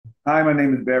Hi, my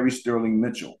name is Barry Sterling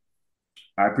Mitchell.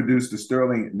 I produce the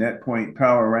Sterling Net Point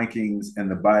Power Rankings and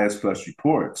the Bias Plus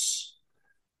reports.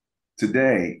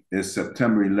 Today is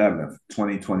September 11th,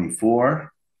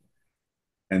 2024,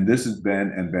 and this is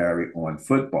Ben and Barry on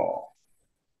football.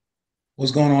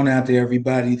 What's going on out there,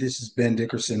 everybody? This is Ben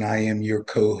Dickerson. I am your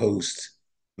co-host.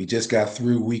 We just got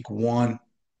through week one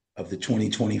of the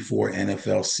 2024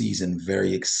 NFL season.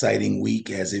 Very exciting week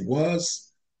as it was.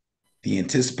 The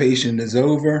anticipation is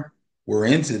over. We're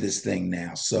into this thing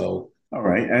now. So, All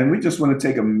right, and we just want to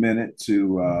take a minute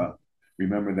to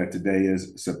remember that today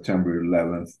is September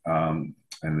 11th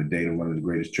and the date of one of the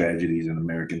greatest tragedies in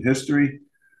American history.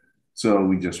 So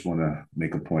we just want to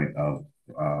make a point of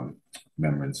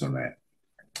remembrance on that.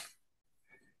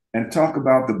 And talk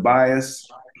about the bias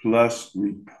plus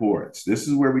reports. This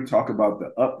is where we talk about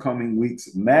the upcoming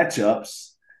week's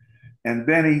matchups. And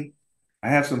Benny, I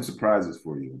have some surprises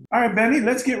for you. All right, Benny,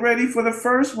 let's get ready for the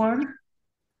first one.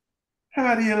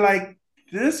 How do you like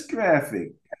this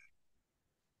graphic?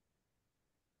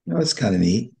 it's kind of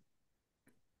neat.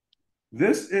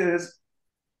 This is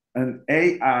an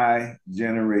AI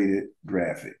generated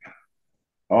graphic.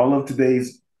 All of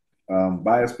today's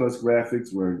Bias Plus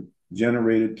graphics were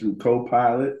generated through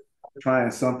Copilot,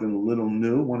 trying something a little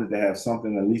new. Wanted to have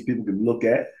something at least people could look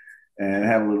at and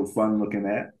have a little fun looking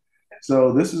at.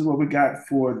 So this is what we got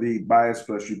for the Bias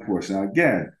Plus reports. Now,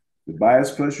 again, the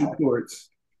Bias Plus reports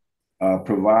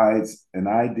provides an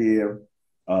idea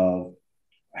of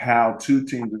how two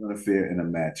teams are going to fare in a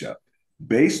matchup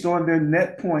based on their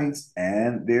net points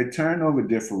and their turnover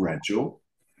differential.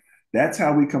 That's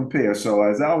how we compare. So,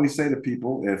 as I always say to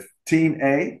people, if Team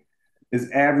A is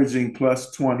averaging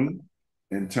plus 20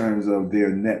 in terms of their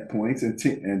net points,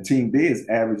 and Team B is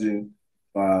averaging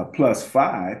plus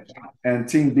 5, and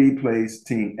Team B plays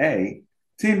Team A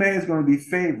is going to be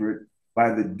favored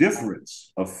by the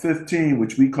difference of 15,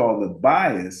 which we call the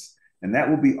bias, and that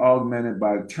will be augmented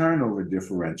by turnover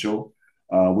differential,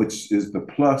 which is the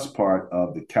plus part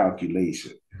of the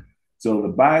calculation. So the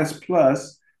bias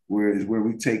plus is where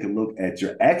we take a look at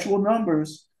your actual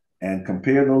numbers and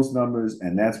compare those numbers,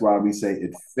 and that's why we say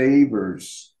it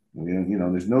favors.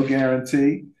 There's no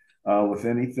guarantee with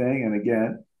anything, and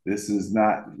again, this is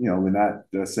not, we're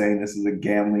not saying this is a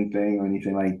gambling thing or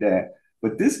anything like that,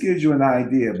 but this gives you an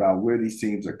idea about where these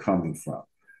teams are coming from.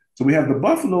 So we have the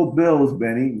Buffalo Bills,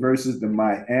 Benny, versus the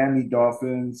Miami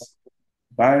Dolphins.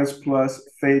 Bias Plus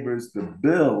favors the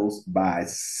Bills by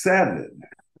 7.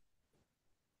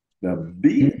 The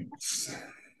Bills.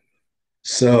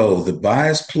 So the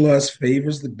bias plus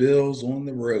favors the Bills on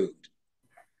the road.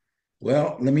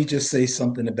 Well, let me just say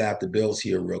something about the Bills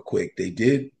here real quick. They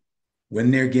did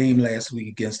win their game last week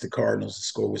against the Cardinals. The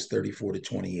score was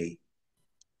 34-28.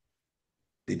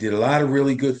 They did a lot of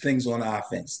really good things on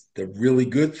offense. The really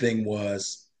good thing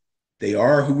was they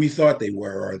are who we thought they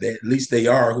were, or at least they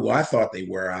are who I thought they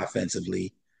were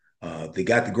offensively. They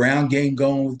got the ground game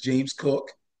going with James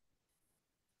Cook.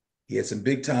 He had some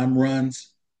big time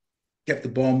runs, kept the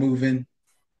ball moving.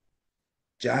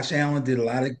 Josh Allen did a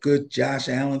lot of good Josh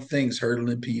Allen things,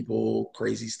 hurdling people,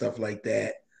 crazy stuff like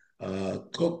that.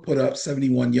 Cook put up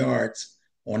 71 yards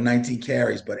on 19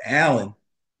 carries, but Allen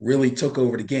really took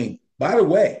over the game. By the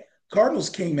way, Cardinals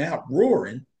came out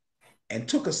roaring and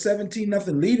took a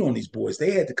 17-0 lead on these boys. They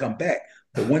had to come back.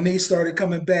 But when they started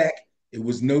coming back, it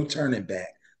was no turning back.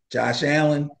 Josh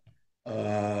Allen,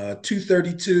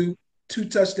 232, two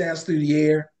touchdowns through the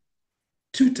air,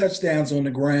 two touchdowns on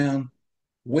the ground.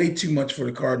 Way too much for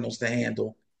the Cardinals to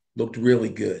handle. Looked really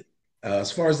good.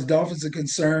 As far as the Dolphins are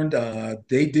concerned,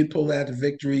 they did pull out the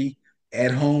victory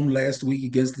at home last week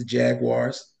against the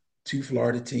Jaguars, two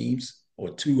Florida teams,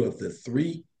 or two of the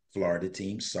three Florida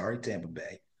teams. Sorry, Tampa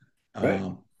Bay. Right.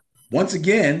 Um, Once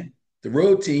again, the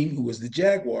road team, who was the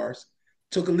Jaguars,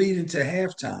 took a lead into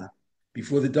halftime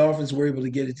before the Dolphins were able to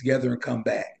get it together and come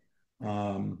back.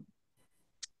 Um,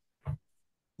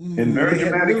 In very they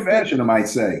had a dramatic little bit, fashion, I might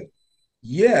say.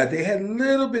 yeah, they had a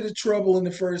little bit of trouble in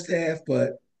the first half,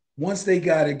 but once they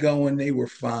got it going, they were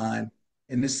fine.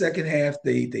 In the second half,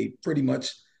 they pretty much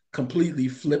completely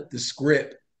flipped the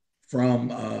script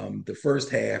from the first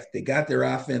half. They got their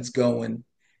offense going,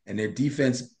 and their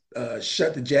defense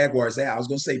shut the Jaguars out. I was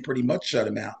going to say pretty much shut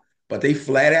them out, but they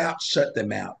flat out shut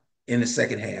them out in the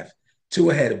second half.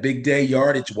 Tua had a big day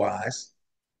yardage wise,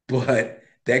 but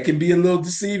that can be a little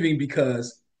deceiving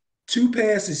because two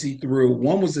passes he threw.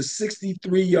 One was a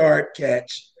 63-yard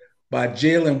catch by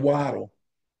Jalen Waddle,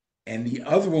 and the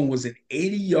other one was an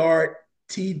 80-yard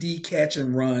TD catch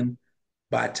and run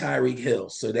by Tyreek Hill.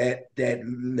 So that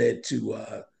led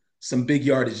to some big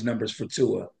yardage numbers for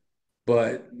Tua.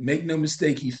 But make no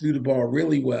mistake, he threw the ball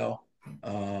really well.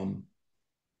 Um,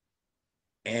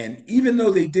 and even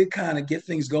though they did kind of get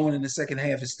things going in the second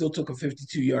half, it still took a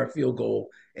 52-yard field goal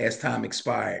as time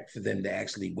expired for them to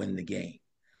actually win the game.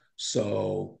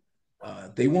 So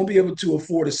they won't be able to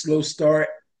afford a slow start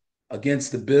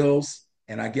against the Bills.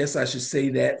 And I guess I should say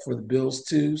that for the Bills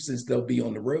too, since they'll be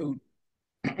on the road.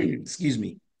 Excuse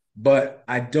me. But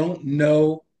I don't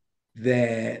know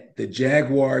that the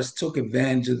Jaguars took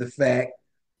advantage of the fact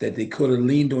that they could have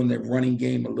leaned on their running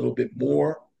game a little bit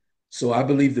more. So I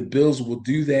believe the Bills will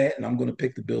do that, and I'm going to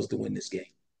pick the Bills to win this game.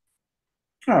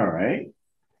 All right.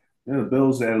 The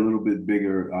Bills had a little bit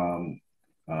bigger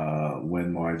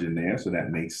win margin there, so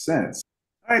that makes sense.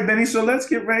 All right, Benny. So let's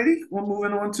get ready. We're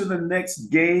moving on to the next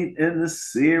game in the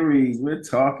series. We're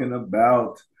talking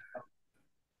about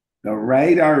the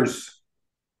Raiders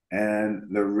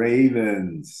and the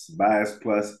Ravens. Bias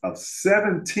plus of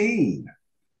 17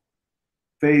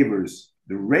 favors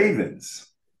the Ravens.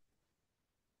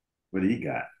 What do you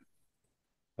got?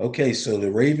 Okay, so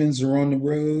the Ravens are on the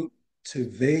road to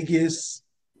Vegas.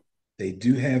 They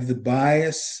do have the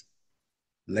bias.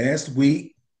 Last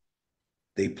week,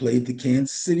 they played the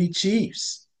Kansas City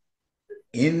Chiefs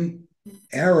in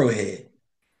Arrowhead.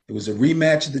 It was a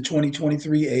rematch of the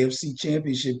 2023 AFC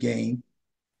Championship game.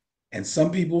 And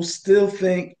some people still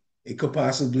think it could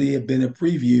possibly have been a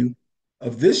preview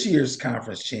of this year's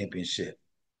conference championship,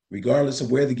 regardless of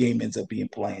where the game ends up being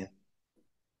playing.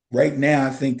 Right now,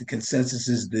 I think the consensus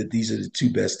is that these are the two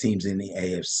best teams in the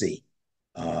AFC.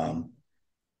 Um,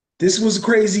 this was a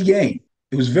crazy game.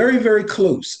 It was very, very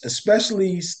close,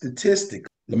 especially statistically.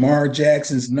 Lamar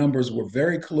Jackson's numbers were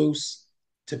very close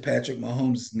to Patrick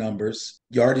Mahomes' numbers,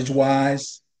 yardage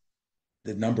wise,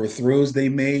 the number of throws they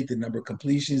made, the number of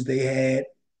completions they had,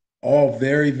 all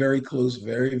very, very close,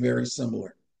 very, very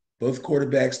similar. Both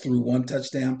quarterbacks threw one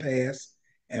touchdown pass,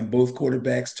 and both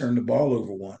quarterbacks turned the ball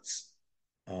over once.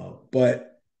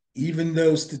 But even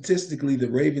though statistically the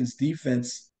Ravens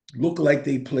defense looked like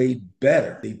they played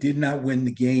better, they did not win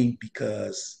the game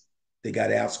because they got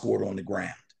outscored on the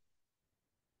ground.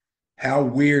 How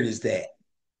weird is that?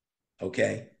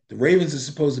 Okay. The Ravens are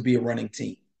supposed to be a running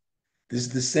team. This is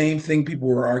the same thing people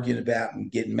were arguing about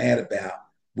and getting mad about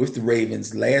with the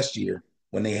Ravens last year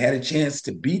when they had a chance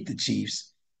to beat the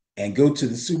Chiefs and go to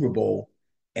the Super Bowl,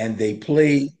 and they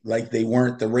played like they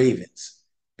weren't the Ravens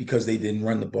because they didn't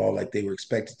run the ball like they were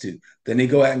expected to. Then they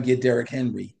go out and get Derrick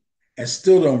Henry and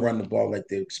still don't run the ball like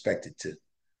they're expected to.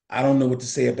 I don't know what to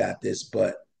say about this,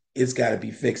 but it's got to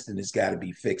be fixed, and it's got to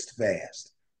be fixed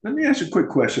fast. Let me ask you a quick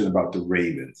question about the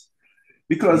Ravens. Yeah.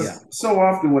 Because so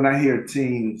often when I hear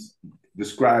teams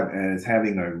described as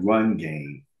having a run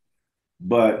game,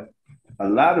 but a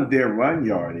lot of their run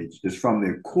yardage is from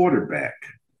their quarterback.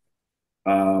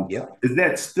 Yep. Is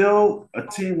that still a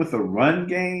team with a run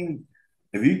game?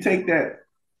 If you take that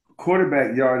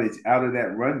quarterback yardage out of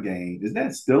that run game, is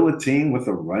that still a team with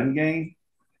a run game?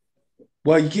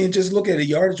 Well, you can't just look at it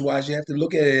yardage wise. You have to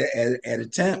look at it at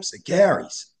attempts, at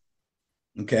carries.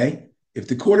 Okay. If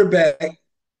the quarterback,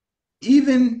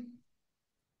 even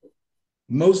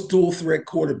most dual threat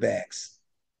quarterbacks,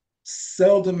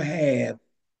 seldom have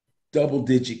double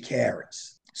digit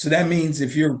carries. So that means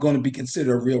if you're going to be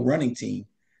considered a real running team,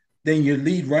 then your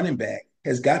lead running back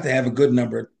has got to have a good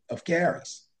number of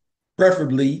carries,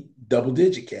 preferably double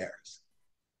digit carries.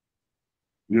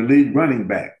 Your lead running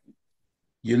back.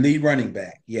 Your lead running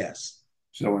back, yes.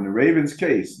 So in the Ravens'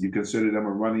 case, you consider them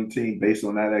a running team based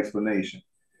on that explanation.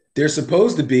 They're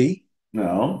supposed to be.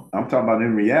 No, I'm talking about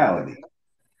in reality.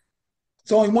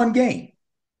 It's only one game.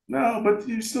 No, but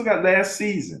you still got last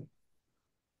season.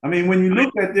 I mean, when you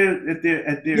look at their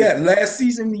Yeah, last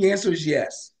season, the answer is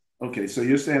yes. okay, so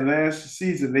you're saying last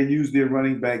season they used their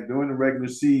running back during the regular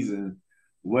season,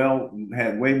 well,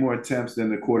 had way more attempts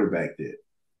than the quarterback did.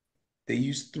 They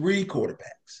used three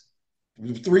quarterbacks,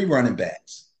 three running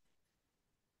backs.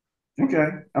 Okay.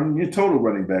 I mean, your total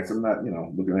running backs. I'm not,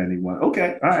 looking at anyone.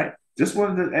 Okay. All right. Just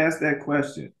wanted to ask that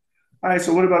question. All right.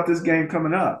 So what about this game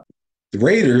coming up? The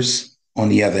Raiders, on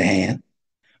the other hand,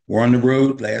 were on the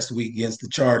road last week against the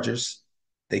Chargers.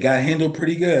 They got handled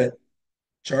pretty good.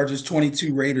 Chargers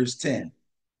 22, Raiders 10.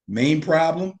 Main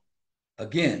problem,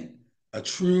 again, a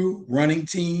true running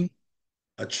team,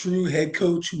 a true head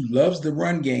coach who loves the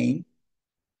run game,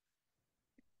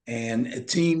 and a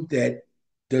team that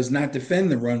does not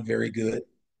defend the run very good,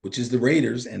 which is the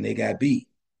Raiders, and they got beat.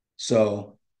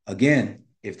 So, again,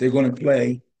 if they're going to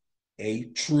play a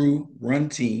true run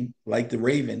team like the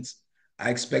Ravens, I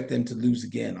expect them to lose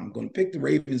again. I'm going to pick the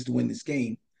Ravens to win this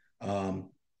game. Um,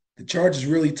 the Chargers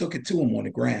really took it to them on the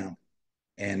ground,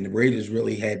 and the Raiders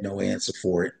really had no answer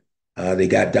for it. They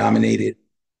got dominated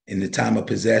in the time of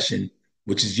possession,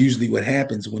 which is usually what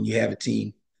happens when you have a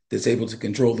team that's able to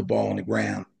control the ball on the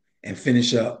ground and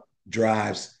finish up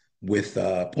drives with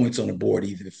points on the board,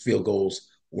 either field goals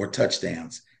or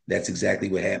touchdowns. That's exactly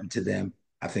what happened to them.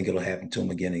 I think it'll happen to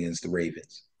them again against the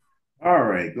Ravens. All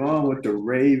right, going with the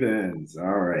Ravens. All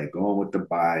right, going with the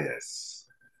bias.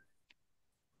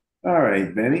 All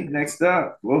right, Benny. Next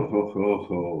up. Whoa, ho, ho,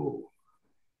 ho.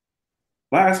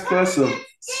 Bias plus of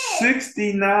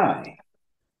 69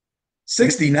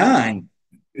 69.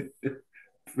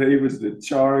 favors the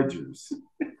Chargers.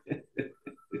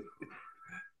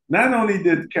 Not only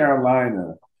did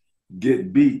Carolina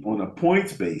get beat on a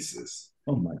points basis,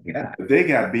 Oh my God. but they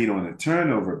got beat on a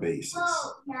turnover basis.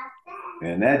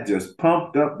 And that just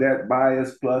pumped up that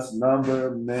bias plus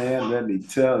number, man. Let me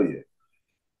tell you.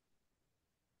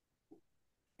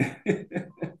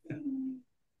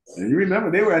 And you remember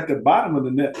they were at the bottom of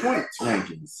the net points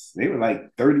rankings. They were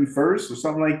like 31st or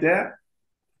something like that.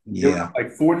 They were Yeah,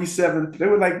 like 47. They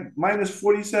were like minus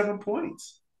 47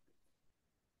 points.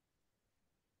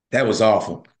 that was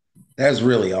awful. That was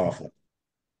really awful.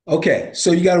 Okay,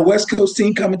 so you got a West Coast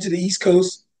team coming to the East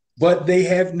Coast, but they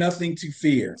have nothing to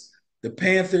fear. The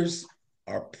Panthers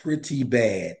are pretty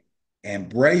bad, and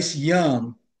Bryce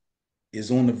Young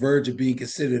is on the verge of being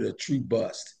considered a true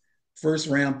bust. First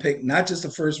round pick, not just a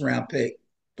first round pick,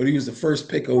 but he was the first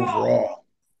pick overall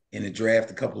in the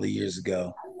draft a couple of years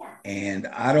ago. And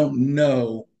I don't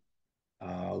know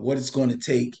what it's going to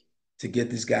take to get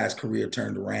this guy's career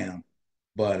turned around.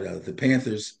 But the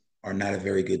Panthers are not a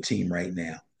very good team right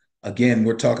now. Again,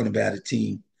 we're talking about a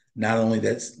team not only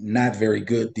that's not very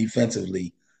good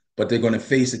defensively, but they're going to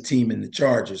face a team in the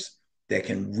Chargers that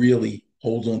can really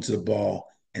hold on to the ball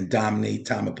and dominate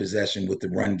time of possession with the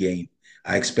run game.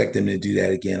 I expect them to do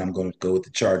that again. I'm going to go with the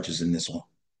Chargers in this one.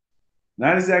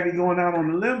 Not exactly going out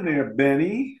on a limb there,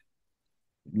 Benny.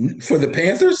 For the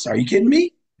Panthers? Are you kidding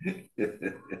me?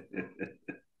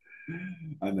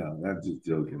 I know. I'm just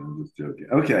joking. I'm just joking.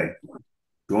 Okay.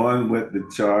 Going with the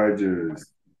Chargers.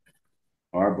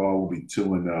 Our ball will be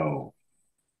 2-0. All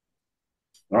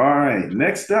right.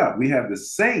 Next up, we have the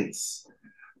Saints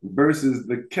versus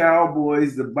the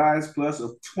Cowboys. The bias plus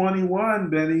of 21,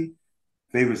 Benny,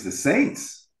 favors the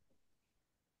Saints.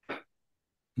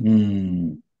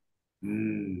 Hmm.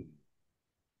 Mm.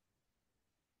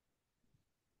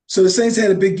 So the Saints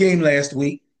had a big game last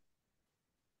week,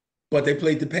 but they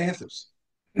played the Panthers.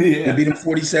 They Yeah. beat them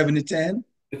 47-10.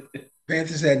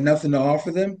 Panthers had nothing to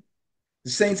offer them.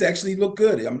 The Saints actually look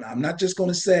good. I'm not just going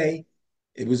to say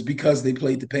it was because they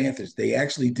played the Panthers. They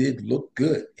actually did look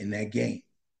good in that game.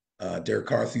 Derek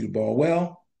Carr threw the ball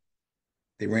well.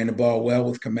 They ran the ball well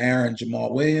with Kamara and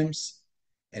Jamal Williams,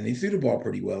 and they threw the ball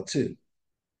pretty well too.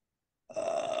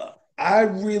 I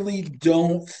really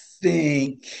don't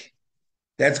think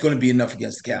that's going to be enough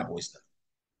against the Cowboys, though.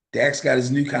 Dak's got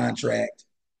his new contract.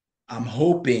 I'm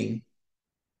hoping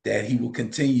that he will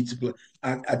continue to play.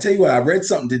 I tell you what, I read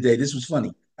something today. This was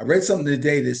funny. I read something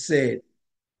today that said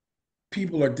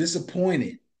people are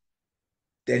disappointed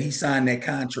that he signed that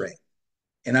contract.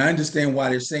 And I understand why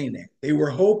they're saying that. They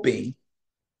were hoping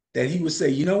that he would say,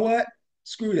 you know what?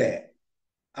 Screw that.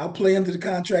 I'll play under the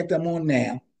contract I'm on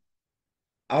now.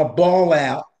 I'll ball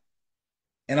out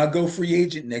and I'll go free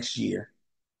agent next year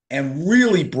and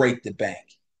really break the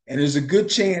bank. And there's a good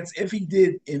chance if he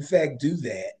did, in fact, do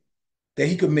that, that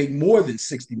he could make more than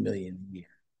 60 million a year.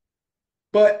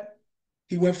 But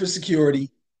he went for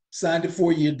security, signed a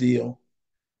 4-year deal,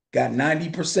 got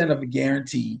 90% of it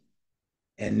guaranteed,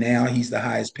 and now he's the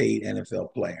highest paid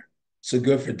NFL player. So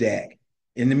good for Dak.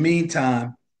 In the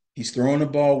meantime, he's throwing the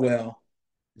ball well.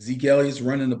 Zeke Elliott's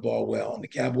running the ball well, and the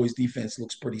Cowboys defense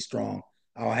looks pretty strong.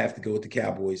 I'll have to go with the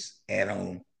Cowboys at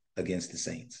home against the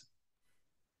Saints.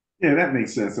 Yeah, that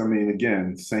makes sense. I mean,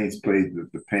 again, Saints played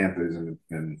the Panthers,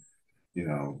 and you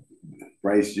know,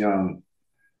 Bryce Young.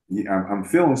 I'm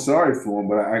feeling sorry for him,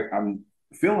 but I'm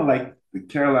feeling like the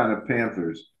Carolina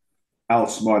Panthers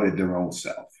outsmarted their own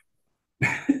self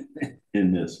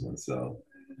in this one. So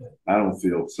I don't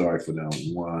feel sorry for them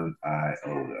one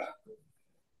iota.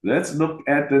 Let's look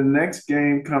at the next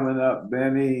game coming up,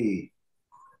 Benny.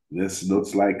 This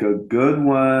looks like a good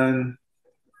one.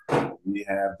 We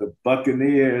have the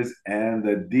Buccaneers and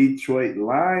the Detroit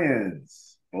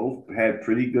Lions. Both had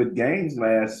pretty good games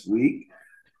last week.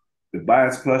 The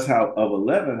bias plus of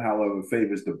 11, however,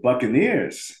 favors the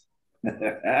Buccaneers.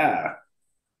 I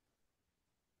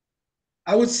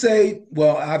would say,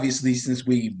 well, obviously, since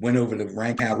we went over to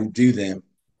rank how we do them,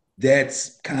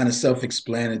 that's kind of self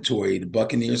explanatory. The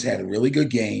Buccaneers had a really good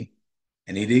game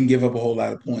and they didn't give up a whole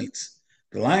lot of points.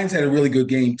 The Lions had a really good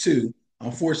game too,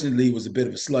 Unfortunately, it was a bit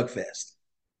of a slugfest.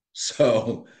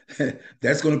 So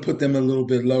that's going to put them a little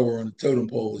bit lower on the totem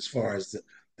pole as far as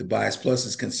the bias plus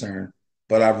is concerned.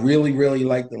 But I really, really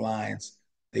like the Lions.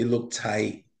 They look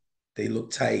tight. They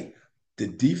look tight. The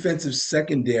defensive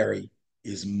secondary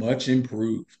is much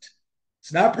improved.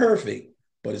 It's not perfect,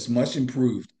 but it's much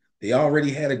improved. They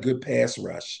already had a good pass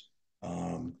rush.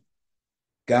 Um,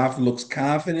 Goff looks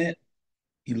confident.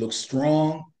 He looks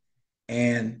strong.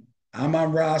 And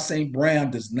Amon-Ra St.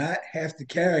 Brown does not have to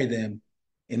carry them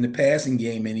in the passing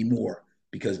game anymore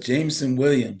because Jameson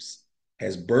Williams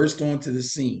has burst onto the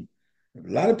scene. A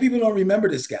lot of people don't remember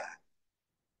this guy.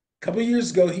 A couple of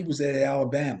years ago, he was at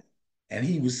Alabama and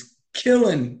he was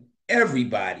killing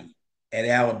everybody at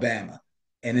Alabama.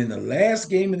 And in the last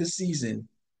game of the season,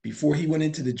 before he went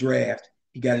into the draft,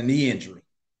 he got a knee injury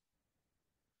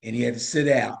and he had to sit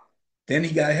out. Then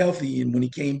he got healthy, and when he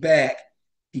came back,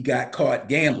 he got caught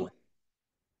gambling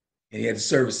and he had to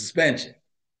serve a suspension.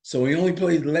 So he only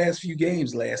played the last few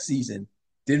games last season,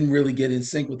 didn't really get in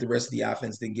sync with the rest of the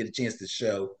offense, didn't get a chance to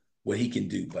show what he can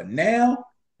do. But now,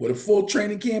 with a full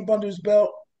training camp under his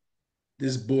belt,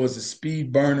 this boy's a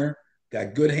speed burner,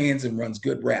 got good hands, and runs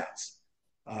good routes.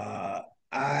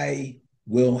 I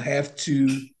will have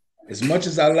to, as much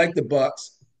as I like the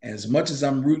Bucks, and as much as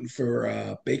I'm rooting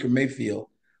for Baker Mayfield,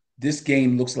 this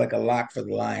game looks like a lock for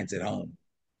the Lions at home.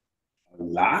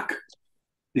 Lock?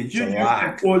 Did It's you a use that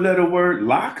lock. four-letter word,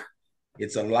 lock?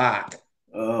 It's a lock.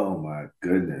 Oh my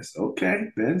goodness. Okay,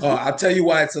 Ben. Oh, I'll tell you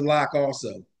why it's a lock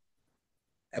also.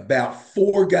 About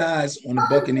four guys on the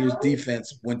Buccaneers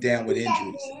defense went down with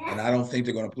injuries, and I don't think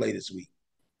they're going to play this week.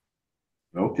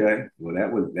 Okay. Well,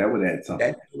 that would add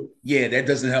something That, yeah, that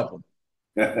doesn't help them.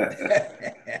 to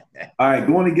it. All right,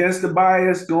 going against the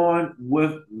bias, going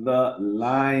with the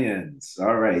Lions.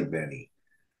 All right, Benny.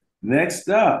 Next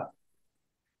up,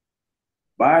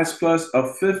 bias plus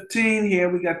of 15 here.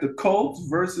 We got the Colts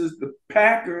versus the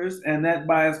Packers, and that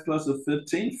bias plus of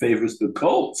 15 favors the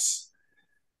Colts.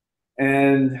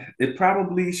 And it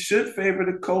probably should favor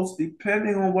the Colts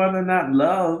depending on whether or not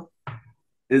Love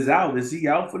is out. Is he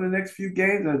out for the next few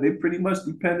games? Are they pretty much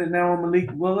dependent now on Malik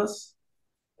Willis?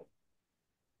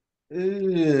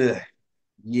 Ugh,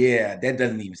 yeah, that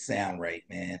doesn't even sound right,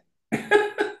 man.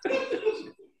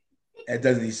 That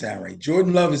doesn't even sound right.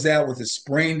 Jordan Love is out with a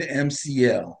sprained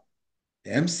MCL.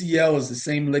 The MCL is the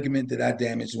same ligament that I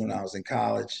damaged when I was in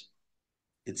college.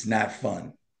 It's not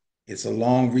fun. It's a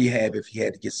long rehab if he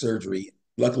had to get surgery.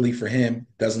 Luckily for him,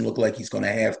 doesn't look like he's going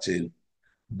to have to.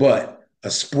 But a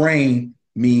sprain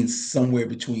means somewhere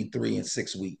between 3 and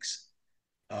 6 weeks.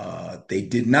 They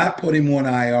did not put him on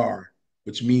IR,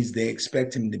 which means they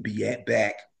expect him to be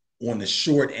back on the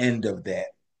short end of that,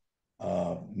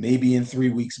 maybe in 3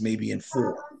 weeks, maybe in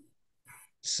four.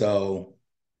 So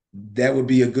that would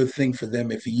be a good thing for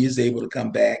them if he is able to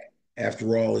come back.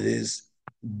 After all, it is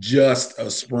just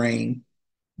a sprain.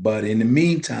 But in the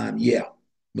meantime, yeah,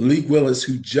 Malik Willis,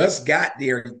 who just got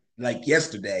there like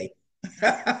yesterday,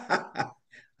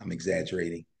 I'm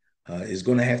exaggerating, is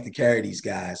going to have to carry these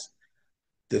guys.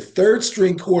 The third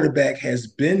string quarterback has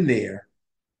been there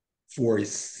for a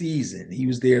season. He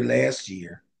was there last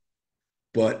year,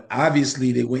 but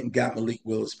obviously they went and got Malik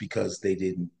Willis because they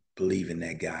didn't believe in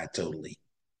that guy totally.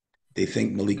 They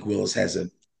think Malik Willis has a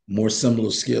more similar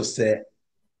skill set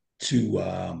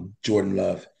to Jordan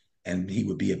Love, and he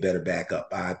would be a better backup.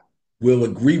 I will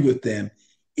agree with them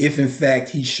if, in fact,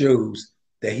 he shows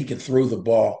that he can throw the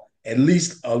ball at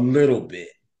least a little bit.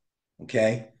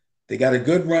 Okay. They got a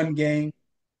good run game,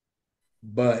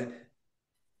 but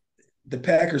the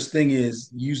Packers thing is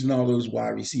using all those wide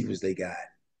receivers they got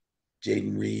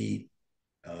Jaden Reed,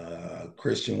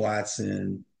 Christian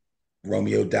Watson,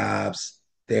 Romeo Dobbs.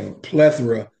 They have a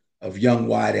plethora of young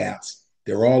wideouts.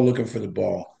 They're all looking for the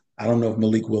ball. I don't know if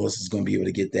Malik Willis is going to be able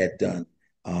to get that done.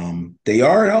 They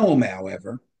are at home,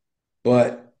 however,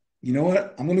 but you know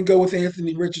what? I'm going to go with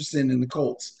Anthony Richardson and the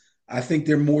Colts. I think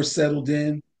they're more settled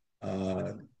in,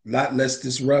 a lot less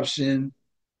disruption.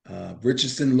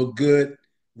 Richardson looked good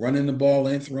running the ball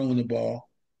and throwing the ball.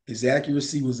 His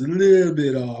accuracy was a little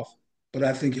bit off, but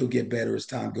I think he'll get better as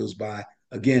time goes by.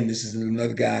 Again, this is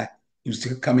another guy who's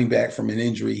coming back from an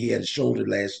injury. He had a shoulder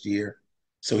last year,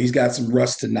 so he's got some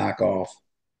rust to knock off.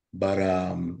 But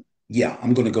yeah,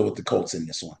 I'm going to go with the Colts in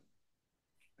this one.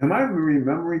 Am I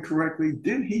remembering correctly?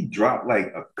 Didn't he drop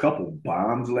like a couple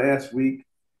bombs last week?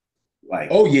 Like,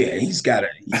 Oh yeah, he's got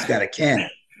a cannon,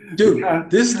 dude. yeah,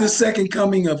 This is the second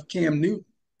coming of Cam Newton,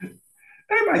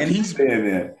 everybody and keeps saying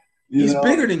that. You he's know,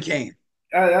 bigger than Cam.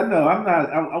 I know I'm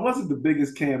not. I wasn't the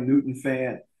biggest Cam Newton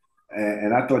fan,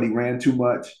 and I thought he ran too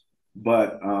much.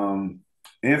 But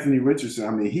Anthony Richardson,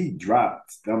 I mean, he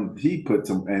dropped them. He put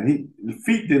some, and the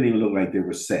feet didn't even look like they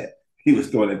were set. He was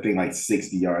throwing that thing like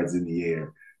 60 yards in the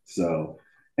air. So,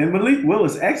 and Malik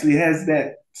Willis actually has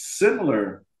that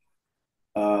similar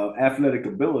athletic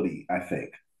ability, I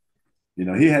think.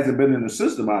 He hasn't been in the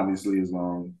system obviously as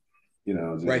long,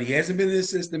 Right. He hasn't been in the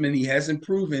system and he hasn't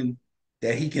proven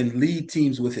that he can lead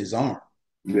teams with his arm.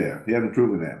 yeah, he hasn't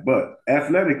proven that. But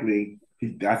athletically,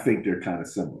 I think they're kind of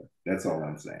similar. That's all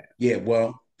I'm saying. Yeah,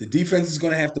 well, the defense is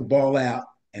going to have to ball out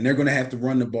and they're going to have to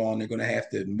run the ball and they're going to have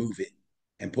to move it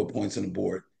and put points on the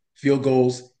board. Field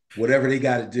goals, whatever they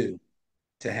got to do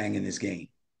to hang in this game.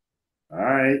 All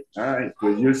right, all right.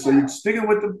 But you're sticking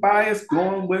with the bias,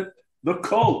 going with the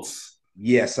Colts.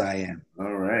 Yes, I am.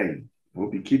 All right. We'll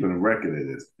be keeping a record of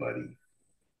this, buddy.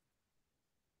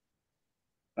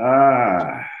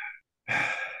 Ah,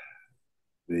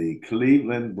 the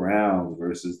Cleveland Browns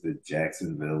versus the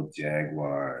Jacksonville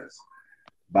Jaguars.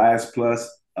 Bias plus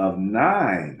of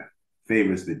 9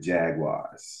 favors the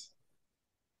Jaguars.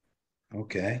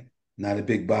 Okay. Not a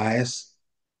big bias,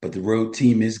 but the road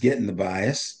team is getting the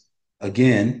bias.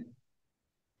 Again,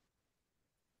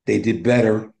 they did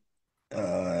better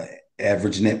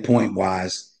average net point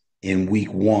wise in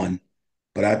week 1.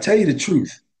 But I'll tell you the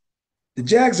truth, the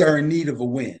Jags are in need of a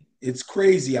win. It's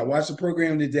crazy. I watched the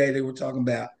program today. They were talking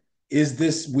about, is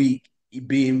this week,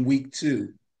 being week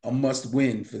 2, a must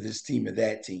win for this team or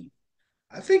that team?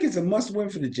 I think it's a must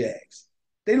win for the Jags.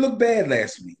 They looked bad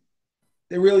last week.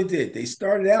 They really did. They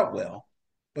started out well,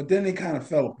 but then they kind of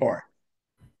fell apart.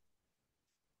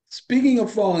 Speaking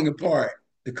of falling apart,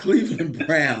 the Cleveland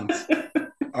Browns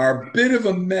are a bit of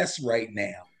a mess right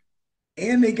now.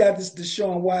 And they got this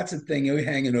Deshaun Watson thing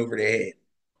hanging over their head.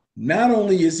 Not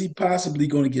only is he possibly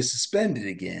going to get suspended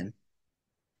again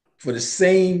for the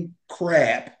same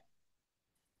crap,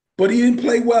 but he didn't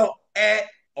play well at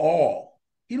all.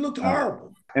 He looked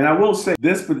horrible. And I will say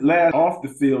this last off the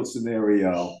field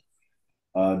scenario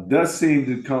does seem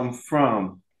to come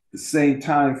from the same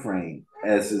time frame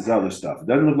as his other stuff. It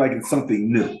doesn't look like it's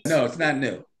something new. No, it's not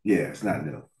new. Yeah, it's not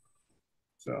new.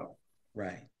 So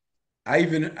right. I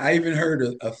even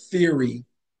heard a theory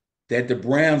that the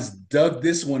Browns dug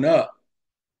this one up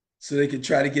so they could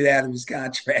try to get out of his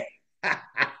contract.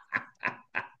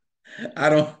 I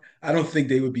don't think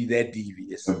they would be that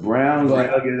devious. The Browns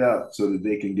dug it up so that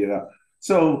they can get out.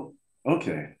 So,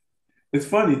 okay. It's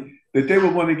funny that they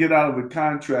would want to get out of a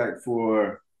contract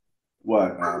for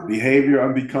what, behavior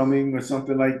unbecoming or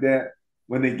something like that.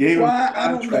 When they gave him the contract,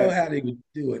 I don't know how they would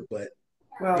do it, but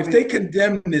if they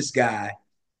condemn this guy,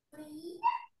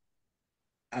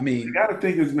 I mean, you got to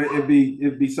think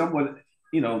it'd be somewhat,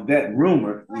 that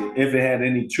rumor, if it had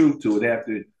any truth to it, have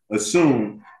to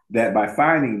assume that by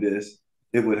finding this,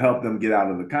 it would help them get out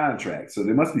of the contract. So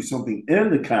there must be something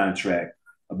in the contract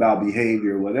about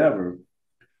behavior or whatever.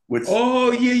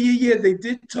 Yeah. They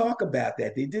did talk about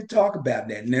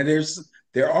that. Now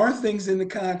there are things in the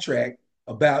contract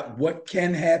about what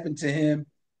can happen to him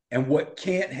and what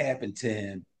can't happen to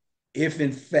him if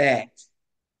in fact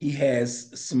he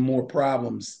has some more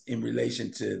problems in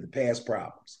relation to the past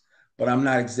problems. But I'm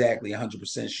not exactly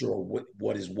 100% sure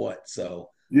what is what. So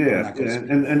yeah,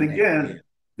 and again,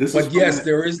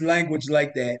 there is language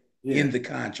like that in the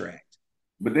contract.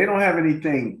 But they don't have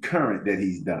anything current that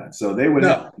he's done, so they would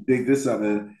have to dig this up,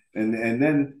 and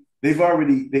then they've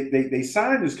already they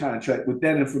signed his contract with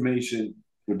that information,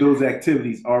 with those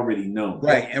activities already known.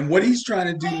 Right, and what he's trying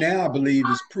to do now, I believe,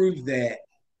 is prove that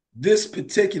this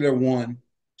particular one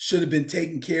should have been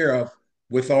taken care of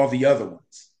with all the other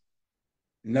ones.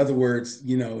 In other words,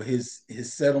 his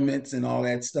settlements and all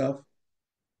that stuff,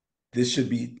 this should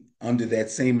be under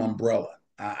that same umbrella.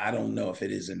 I don't know if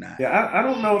it is or not. Yeah, I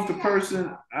don't know if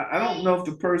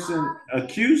the person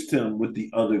accused him with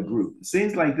the other group. It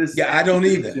seems like this. Yeah, I don't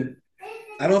either.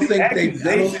 I don't think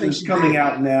it's coming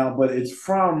out now, but it's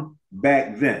from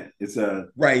back then. It's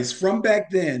from back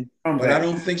then, but I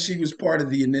don't think she was part of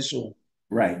the initial.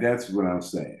 Right, that's what I'm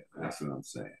saying.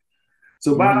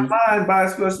 So bottom line,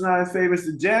 bias plus 9 favors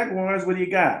the Jaguars. What do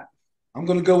you got? I'm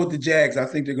going to go with the Jags. I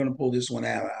think they're going to pull this one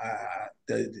out.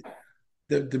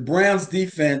 The Browns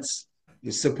defense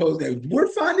is we're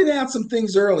finding out some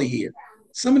things early here.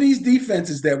 Some of these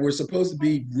defenses that were supposed to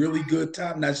be really good,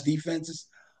 top-notch defenses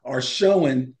are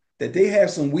showing that they have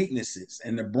some weaknesses,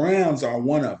 and the Browns are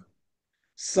one of them.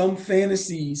 Some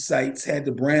fantasy sites had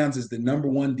the Browns as the number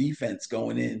 1 defense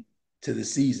going in to the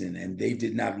season, and they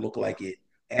did not look like it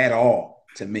at all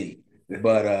to me.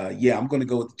 But I'm going to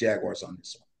go with the Jaguars on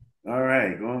this one. All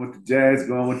right, going with the Jags,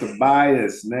 going with the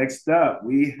bias. Next up,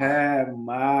 we have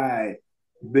my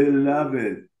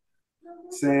beloved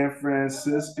San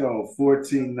Francisco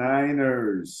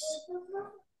 49ers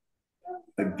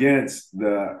against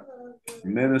the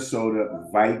Minnesota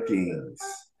Vikings.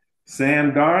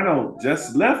 Sam Darnold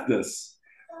just left us.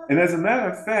 And as a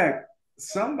matter of fact,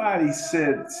 somebody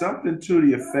said something to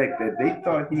the effect that they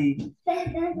thought he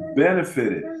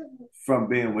benefited from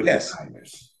being with the Yes,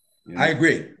 Niners. You I know?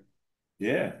 agree.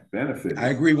 Yeah, I benefited.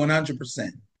 agree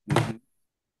 100%.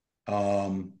 Mm-hmm.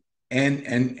 Um,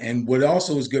 and what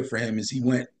also is good for him is he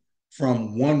went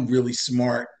from one really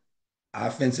smart,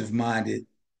 offensive minded,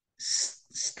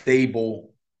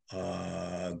 stable,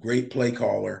 great play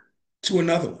caller to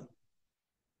another one.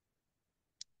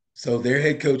 So their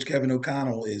head coach Kevin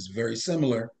O'Connell is very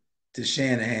similar to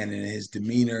Shanahan in his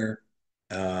demeanor,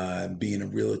 being a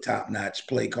really top notch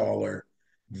play caller,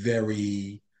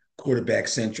 very quarterback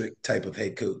centric type of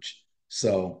head coach.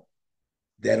 So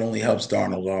that only helps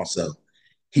Darnold also.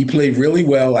 He played really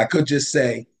well. I could just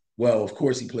say, well, of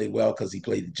course he played well because he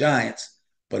played the Giants,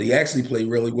 but he actually played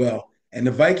really well. And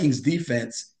the Vikings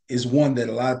defense is one that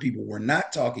a lot of people were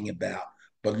not talking about,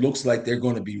 but looks like they're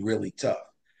going to be really tough.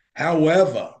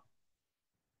 However,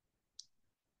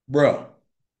 bro,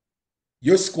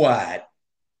 your squad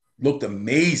looked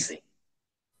amazing,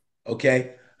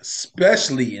 okay?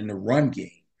 Especially in the run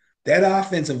game. That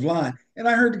offensive line, and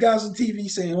I heard the guys on TV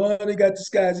saying, well, they got this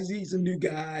guy, he's a new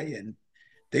guy, and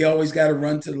they always got to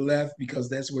run to the left because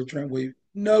that's where Trent Williams.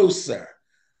 No, sir.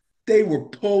 They were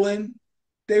pulling,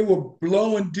 they were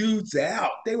blowing dudes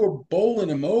out, they were bowling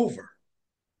them over.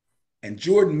 And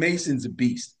Jordan Mason's a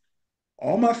beast.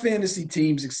 All my fantasy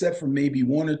teams, except for maybe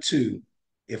one or two,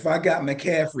 if I got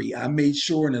McCaffrey, I made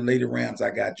sure in the later rounds I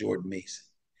got Jordan Mason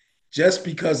just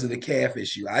because of the calf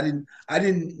issue. I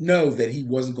didn't know that he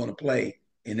wasn't going to play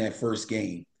in that first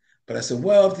game. But I said,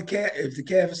 well, if the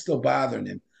calf is still bothering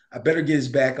him, I better get his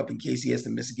backup in case he has to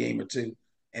miss a game or two.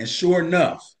 And sure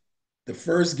enough, the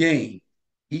first game,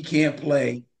 he can't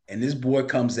play, and this boy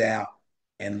comes out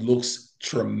and looks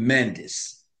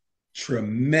tremendous.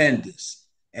 Tremendous.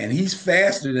 And he's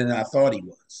faster than I thought he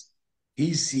was.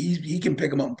 He can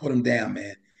pick him up and put him down,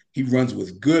 man. He runs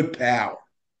with good power,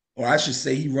 or I should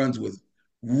say, he runs with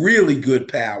really good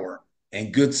power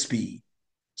and good speed.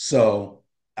 So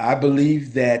I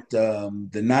believe that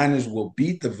the Niners will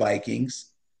beat the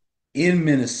Vikings in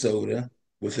Minnesota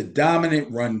with a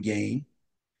dominant run game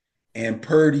and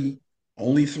Purdy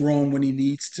only throwing when he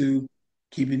needs to,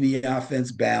 keeping the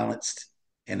offense balanced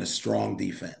and a strong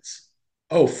defense.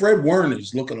 Oh, Fred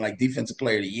Warner's looking like defensive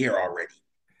player of the year already.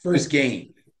 First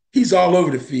game. He's all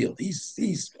over the field.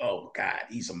 He's oh God,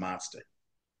 he's a monster.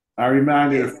 I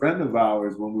reminded Yeah. a friend of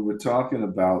ours when we were talking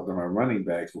about our running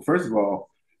backs. Well, first of all,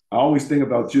 I always think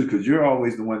about you because you're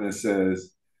always the one that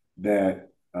says that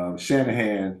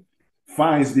Shanahan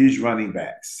finds these running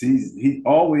backs. He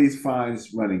always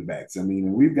finds running backs. I mean,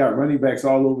 and we've got running backs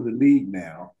all over the league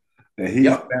now that he's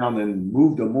Yep. found and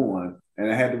moved them on.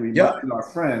 And I had to Yep. remind our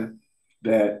friend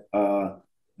that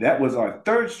that was our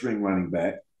third string running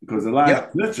back because Elijah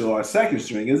Yep. Mitchell, our second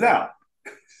string, is out.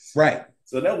 Right.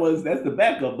 So that's the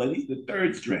backup, but he's the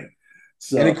third string. And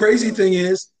So the crazy thing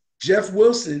is, Jeff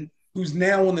Wilson, who's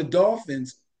now on the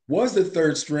Dolphins, was the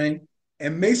third string,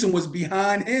 and Mason was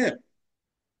behind him.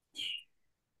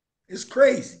 It's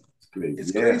crazy. it's crazy.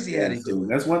 It's Yeah, crazy how yeah. they do So it.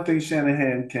 that's one thing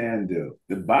Shanahan can do.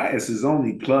 The bias is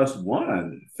only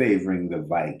 +1 favoring the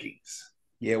Vikings.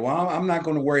 Yeah, well, I'm not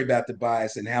going to worry about the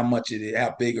bias and how much it is,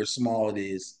 how big or small it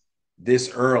is this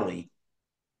early.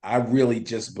 I really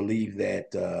just believe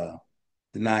that the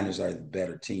Niners are the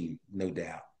better team, no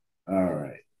doubt. All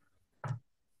right.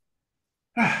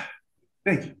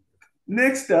 Thank you.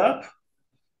 Next up,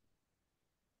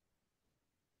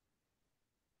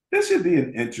 this should be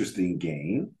an interesting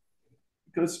game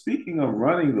because speaking of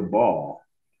running the ball,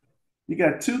 you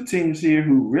got two teams here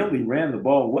who really ran the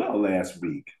ball well last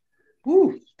week.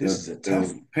 Whew, this The, is a tough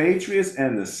the one. Patriots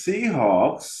and the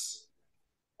Seahawks.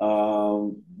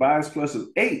 Bias plus of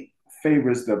 8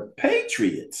 favors the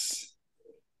Patriots.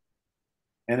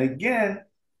 And again,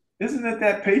 isn't it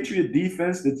that Patriot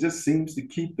defense that just seems to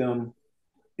keep them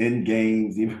in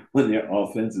games, even when their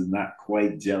offense is not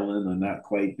quite gelling or not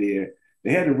quite there?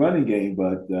 They had a running game,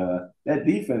 but that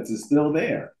defense is still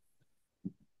there.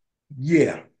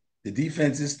 Yeah, the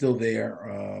defense is still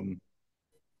there.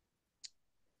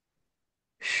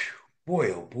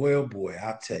 Boy, oh boy, oh boy,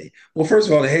 I'll tell you. Well, first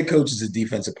of all, the head coach is a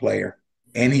defensive player,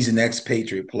 and he's an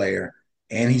ex-Patriot player,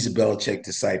 and he's a Belichick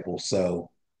disciple. So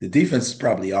the defense is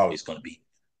probably always going to be.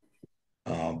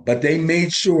 But they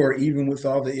made sure, even with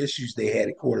all the issues they had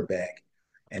at quarterback,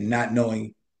 and not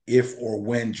knowing if or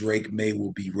when Drake May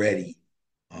will be ready,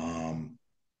 um,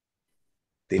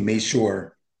 they made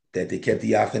sure. that they kept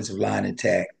the offensive line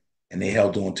intact and they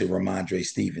held on to Ramondre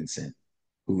Stevenson,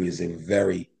 who is a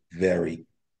very, very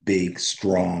big,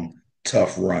 strong,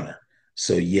 tough runner.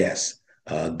 So, yes,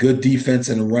 good defense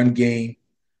in the run game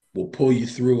will pull you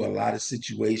through a lot of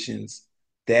situations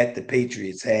that the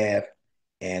Patriots have,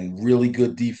 and really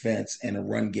good defense and a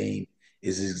run game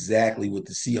is exactly what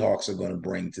the Seahawks are going to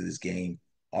bring to this game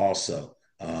also.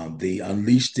 They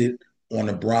unleashed it on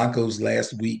the Broncos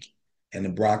last week, and the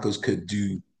Broncos could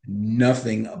do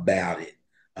nothing about it.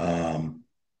 I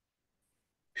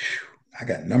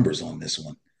got numbers on this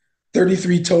one.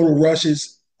 33 total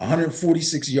rushes,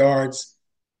 146 yards,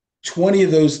 20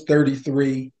 of those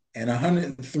 33 and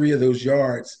 103 of those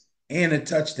yards and a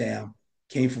touchdown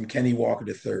came from Kenny Walker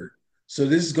III. So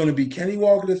this is going to be Kenny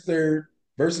Walker III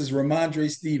versus Ramondre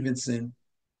Stevenson.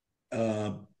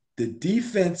 The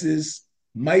defenses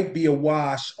might be a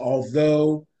wash,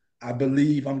 although I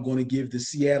believe I'm going to give the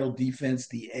Seattle defense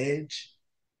the edge,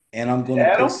 and I'm going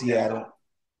to put Seattle.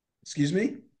 Excuse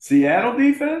me? Seattle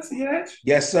defense, the edge?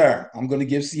 Yes, sir. I'm going to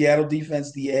give Seattle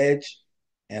defense the edge,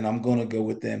 and I'm going to go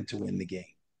with them to win the game.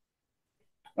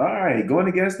 All right, going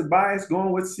against the bias,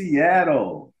 going with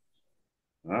Seattle.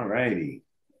 All righty.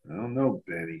 I don't know,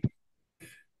 Benny.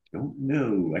 Don't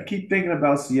know. I keep thinking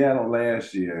about Seattle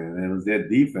last year, and it was their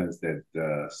defense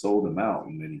that sold them out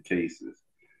in many cases.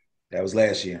 That was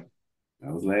last year.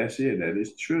 That was last year. That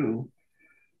is true.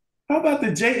 How about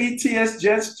the Jets?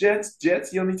 Jets,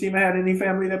 the only team I had any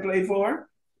family that played for,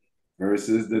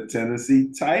 versus the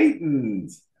Tennessee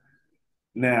Titans.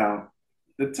 Now,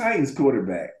 the Titans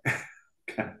quarterback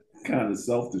kind of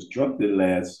self-destructed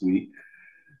last week.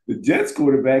 The Jets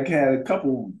quarterback had a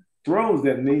couple throws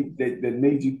that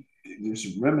made you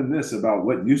just reminisce about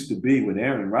what used to be with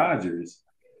Aaron Rodgers.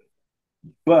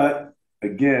 But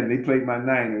again, they played my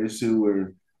Niners, who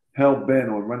were hell bent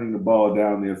on running the ball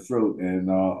down their throat. And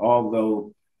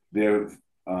although their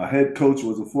head coach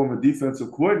was a former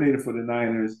defensive coordinator for the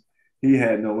Niners, he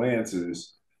had no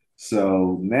answers.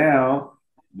 So now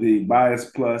the bias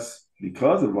plus,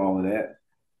 because of all of that,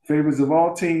 favors of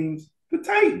all teams, the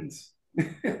Titans.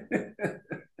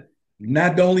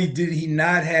 Not only did he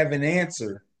not have an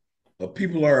answer, but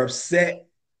people are upset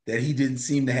that he didn't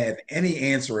seem to have any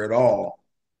answer at all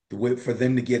for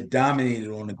them to get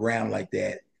dominated on the ground like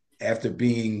that after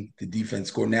being the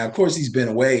defense coordinator. Now, of course, he's been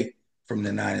away from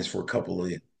the Niners for a couple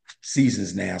of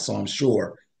seasons now, so I'm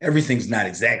sure everything's not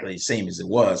exactly the same as it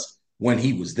was when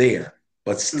he was there.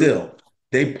 But still,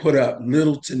 they put up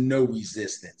little to no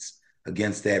resistance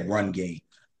against that run game.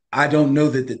 I don't know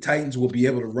that the Titans will be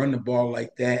able to run the ball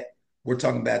like that. We're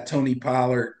talking about Tony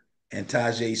Pollard and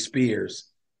Tyjae Spears,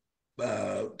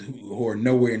 who are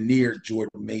nowhere near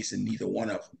Jordan Mason, neither one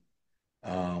of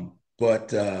them. But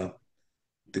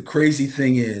the crazy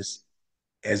thing is,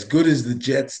 as good as the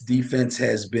Jets defense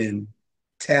has been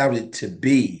touted to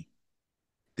be,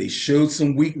 they showed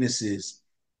some weaknesses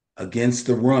against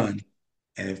the run.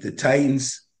 And if the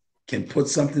Titans can put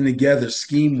something together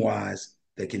scheme-wise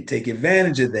that can take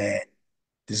advantage of that,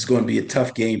 this is going to be a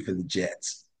tough game for the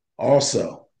Jets.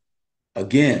 Also,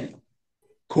 again,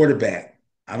 quarterback,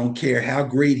 I don't care how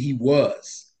great he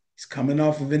was. He's coming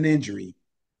off of an injury,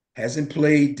 hasn't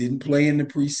played, didn't play in the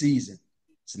preseason.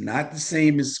 It's not the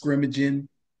same as scrimmaging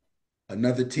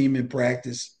another team in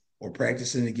practice or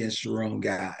practicing against your own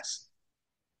guys.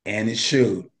 And it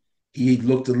showed. He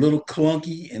looked a little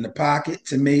clunky in the pocket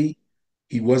to me.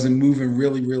 He wasn't moving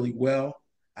really, really well.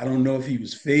 I don't know if he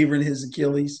was favoring his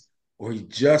Achilles or he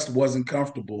just wasn't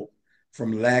comfortable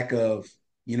from lack of,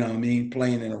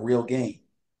 playing in a real game.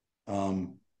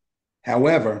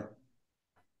 However,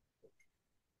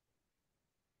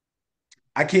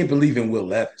 I can't believe in Will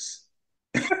Levis.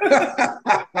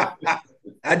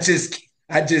 I just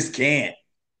can't.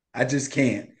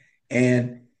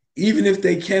 And even if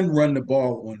they can run the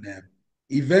ball on them,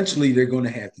 eventually they're going to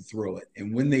have to throw it.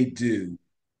 And when they do,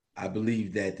 I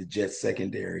believe that the Jets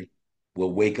secondary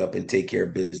will wake up and take care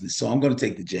of business. So I'm going to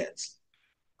take the Jets.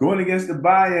 Going against the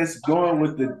bias, going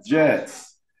with the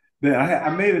Jets. Then I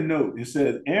made a note. It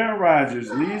said Aaron Rodgers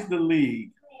leads the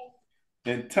league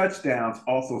in touchdowns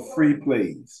off of free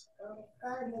plays.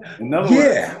 In other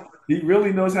words, he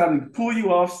really knows how to pull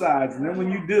you off sides. And then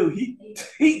when you do,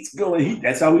 he's going.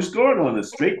 That's how he scored on us,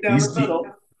 straight down the middle.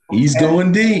 He's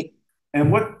going deep.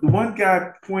 And what the one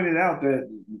guy pointed out that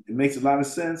it makes a lot of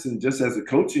sense, and just as a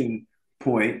coaching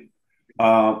point,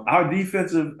 our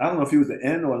defensive, I don't know if he was an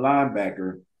end or a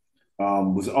linebacker,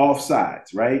 was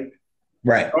offsides, right?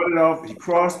 Right. He started off, he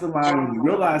crossed the line. When he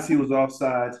realized he was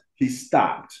offsides, he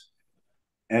stopped.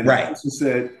 And the person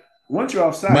said, once you're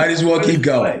offside, might as well keep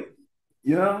going.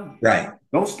 You know? Right.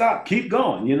 don't stop, keep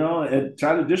going, and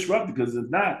try to disrupt it because if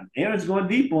not, Aaron's going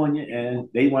deep on you, and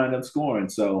they wind up scoring.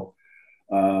 So,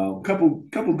 couple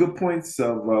good points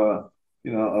of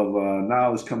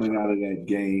knowledge coming out of that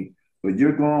game. But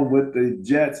you're going with the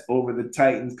Jets over the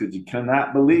Titans because you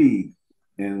cannot believe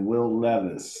in Will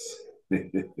Levis.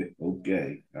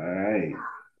 Okay, all right.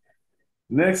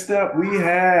 Next up, we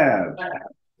have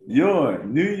your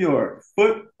New York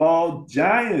Football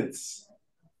Giants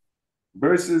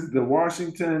versus the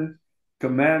Washington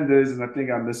Commanders, and I think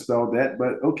I misspelled that,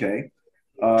 but okay.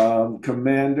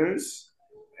 Commanders,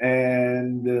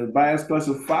 and the bias plus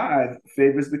of 5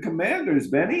 favors the Commanders,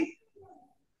 Benny.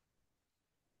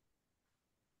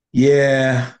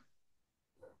 Yeah.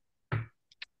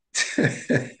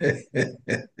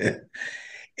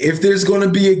 If there's going to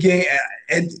be a game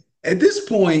at, at this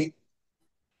point,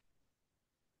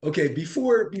 okay,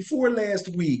 before last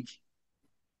week,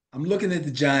 I'm looking at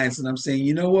the Giants and I'm saying,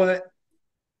 you know what?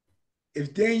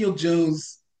 If Daniel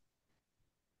Jones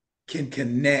can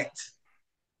connect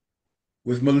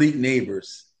with Malik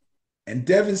Neighbors and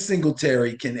Devin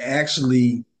Singletary can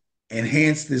actually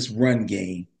enhance this run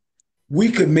game, we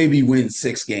could maybe win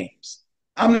 6 games.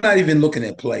 I'm not even looking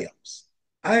at playoffs.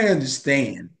 I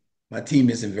understand my team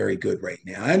isn't very good right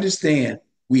now. I understand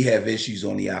we have issues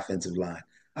on the offensive line.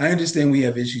 I understand we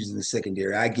have issues in the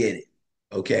secondary. I get it.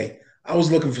 Okay. I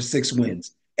was looking for 6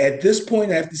 wins. At this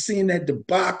point, after seeing that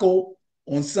debacle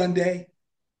on Sunday,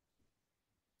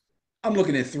 I'm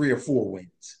looking at 3 or 4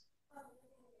 wins.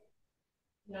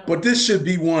 But this should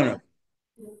be one of them.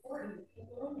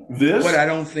 But This? I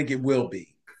don't think it will be.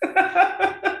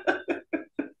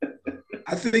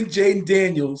 I think Jaden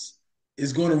Daniels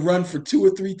is going to run for 2 or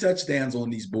 3 touchdowns on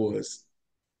these boys.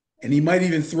 And he might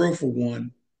even throw for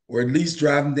one, or at least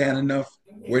drive them down enough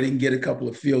where they can get a couple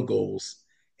of field goals.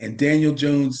 And Daniel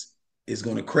Jones is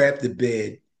going to crap the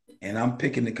bed. And I'm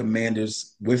picking the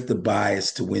Commanders with the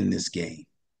bias to win this game.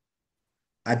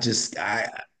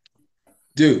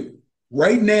 Dude,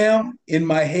 right now in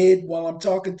my head while I'm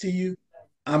talking to you,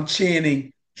 I'm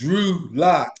chanting Drew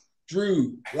Lock,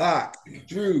 Drew Lock,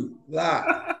 Drew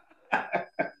Lock.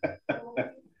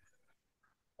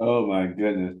 Oh my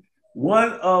goodness.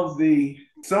 One of the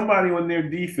somebody on their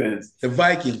defense, The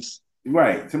Vikings.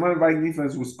 right? Somebody on the Viking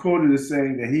defense was quoted as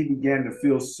saying that he began to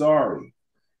feel sorry.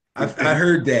 I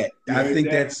heard that. You heard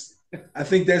that? I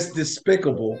think that's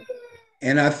despicable.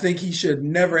 And I think he should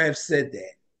never have said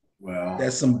that. Well,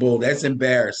 That's some bull. That's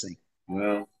embarrassing.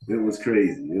 well, it was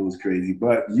crazy. It was crazy.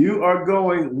 But you are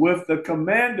going with the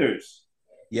Commanders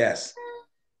Yes.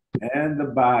 and the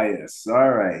bias. All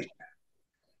right.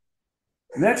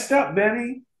 Next up,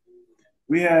 Benny,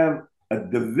 we have a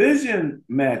division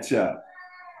matchup.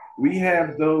 We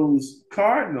have those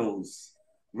Cardinals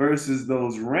versus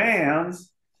those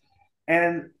Rams,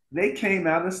 and they came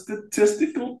out a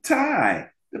statistical tie.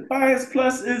 The bias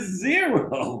plus is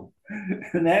 0,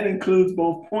 and that includes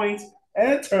both points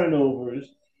and turnovers.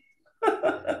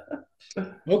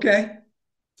 Okay.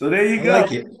 So there you I go.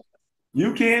 like it.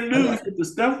 You can't I lose like with the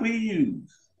stuff we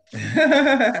use.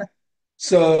 it.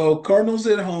 So Cardinals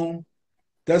at home.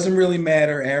 Doesn't really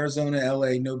matter. Arizona,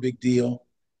 LA, no big deal.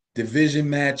 Division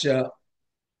matchup.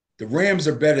 The Rams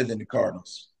are better than the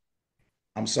Cardinals.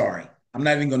 I'm sorry. I'm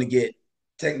not even going to get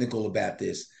technical about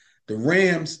this. The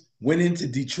Rams went into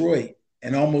Detroit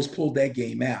and almost pulled that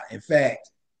game out. In fact,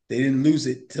 they didn't lose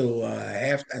it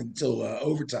until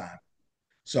overtime.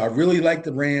 So I really like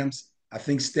the Rams. I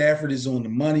think Stafford is on the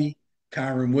money.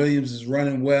 Kyron Williams is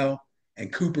running well,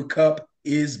 and Cooper Kupp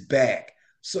is back.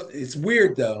 So it's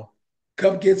weird though.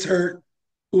 Kupp gets hurt.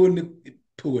 Pua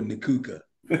Nakuka.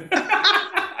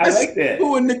 I like that.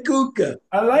 Pua Nakuka.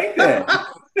 I like that.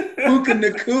 Puka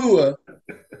Nakua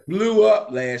blew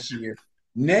up last year.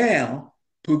 Now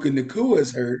Puka Nakua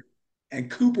is hurt, and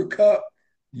Cooper Kupp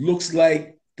looks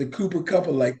like the Cooper Kupp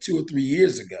of like 2 or 3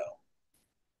 years ago.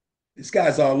 This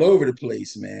guy's all over the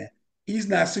place, man. He's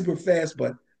not super fast,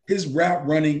 but his route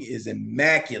running is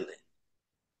immaculate.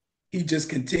 He just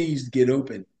continues to get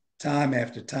open time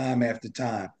after time after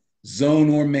time. Zone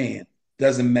or man,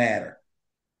 doesn't matter.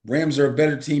 Rams are a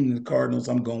better team than the Cardinals.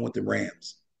 I'm going with the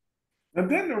Rams. And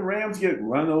then the Rams get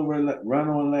run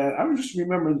on that. I just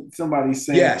remember somebody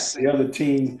saying Yes. the other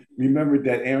team remembered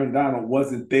that Aaron Donald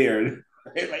wasn't there.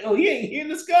 They're like, oh, he ain't here.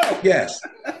 Let's go. Yes.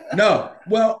 No.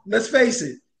 Well, let's face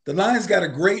it. The Lions got a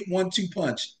great 1-2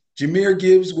 punch. Jahmyr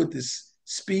Gibbs with his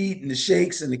speed and the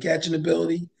shakes and the catching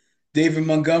ability. David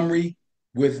Montgomery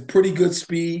with pretty good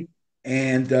speed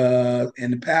and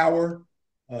the power.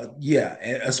 Yeah,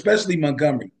 especially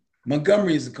Montgomery.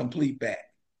 Montgomery is a complete back.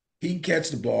 He can catch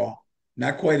the ball,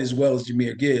 not quite as well as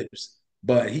Jahmyr Gibbs,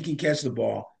 but he can catch the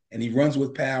ball and he runs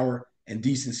with power and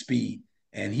decent speed.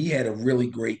 And he had a really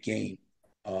great game.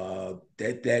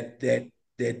 That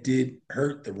did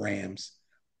hurt the Rams,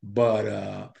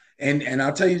 but and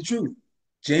I'll tell you the truth,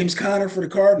 James Conner for the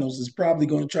Cardinals is probably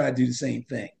going to try to do the same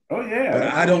thing. Oh yeah, But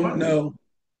that's I his don't money. know.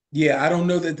 Yeah, I don't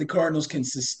know that the Cardinals can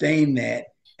sustain that,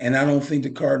 and I don't think the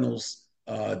Cardinals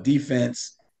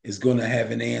defense is going to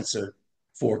have an answer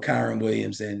for Kyron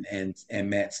Williams and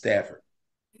Matt Stafford.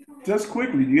 Just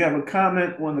quickly, do you have a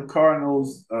comment on the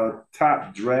Cardinals'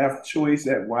 top draft choice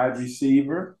at wide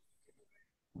receiver?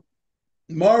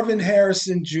 Marvin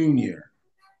Harrison Jr.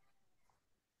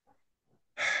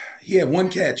 He had one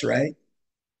catch, right?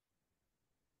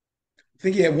 I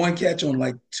think he had one catch on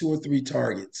like two or three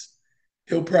targets.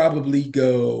 He'll probably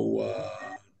go.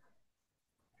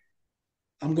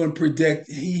 I'm going to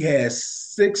predict he has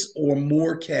six or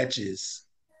more catches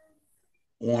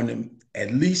on him,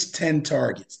 at least 10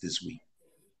 targets this week.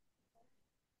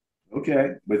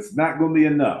 Okay, but it's not going to be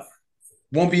enough.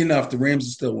 Won't be enough. The Rams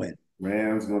will still win.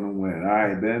 Rams going to win. All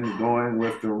right, then going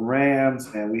with the Rams,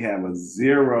 and we have a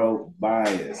zero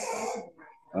bias.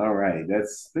 All right, that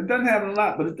doesn't happen a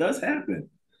lot, but it does happen.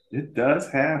 It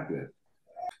does happen.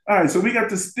 All right, so we got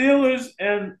the Steelers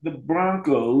and the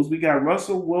Broncos. We got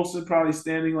Russell Wilson probably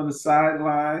standing on the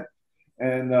sideline,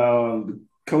 and the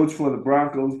coach for the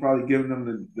Broncos probably giving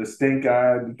them the stink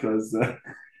eye because I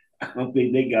don't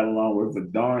think they got along worth a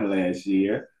darn last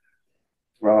year.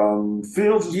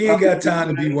 Fields is You ain't probably got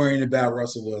time to be worrying about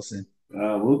Russell Wilson.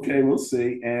 okay. We'll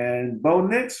see. And Bo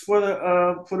Nix for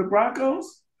the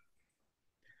Broncos.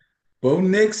 Bo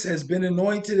Nix has been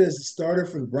anointed as the starter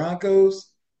for the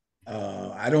Broncos.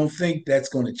 I don't think that's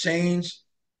going to change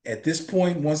at this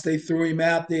point. Once they threw him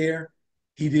out there,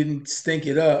 he didn't stink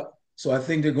it up. So I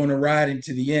think they're going to ride him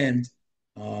to the end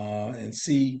and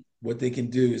see what they can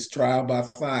do. It's trial by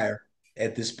fire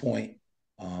at this point.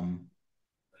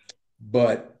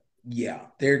 But yeah,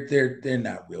 they're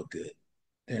not real good.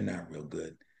 They're not real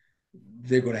good.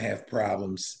 They're going to have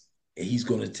problems. He's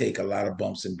going to take a lot of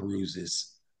bumps and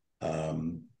bruises.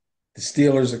 The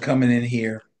Steelers are coming in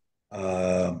here.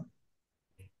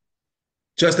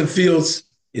 Justin Fields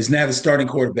is now the starting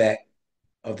quarterback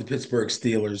of the Pittsburgh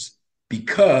Steelers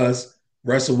because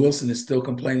Russell Wilson is still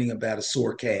complaining about a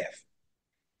sore calf.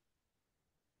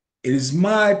 It is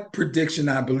my prediction.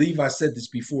 I believe I said this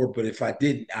before, but if I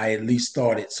didn't, I at least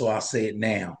thought it, so I'll say it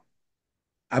now.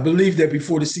 I believe that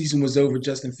before the season was over,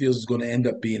 Justin Fields is going to end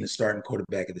up being the starting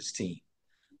quarterback of this team.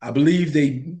 I believe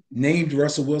they named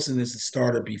Russell Wilson as the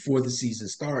starter before the season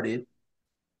started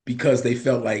because they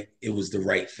felt like it was the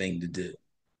right thing to do.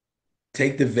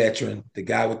 Take the veteran, the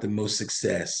guy with the most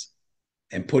success,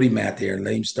 and put him out there and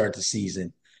let him start the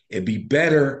season. It'd be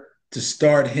better to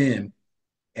start him,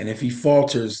 and if he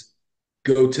falters,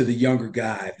 go to the younger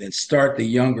guy, then start the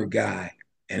younger guy.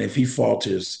 And if he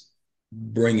falters,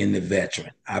 bring in the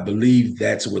veteran. I believe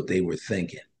that's what they were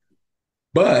thinking.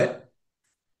 But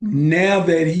now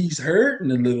that he's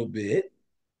hurting a little bit,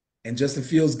 and Justin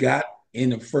Fields got in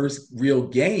the first real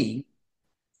game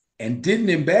and didn't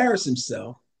embarrass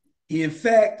himself, he in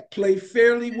fact played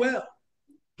fairly well.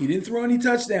 He didn't throw any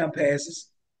touchdown passes,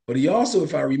 but he also,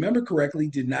 if I remember correctly,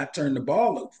 did not turn the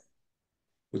ball over,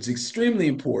 which is extremely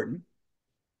important.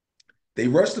 They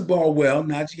rushed the ball well.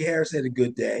 Najee Harris had a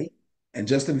good day, and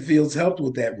Justin Fields helped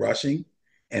with that rushing.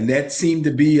 And that seemed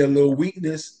to be a little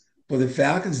weakness for the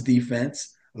Falcons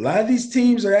defense. A lot of these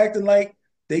teams are acting like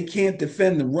they can't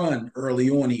defend the run early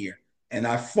on here. And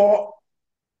I fought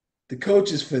the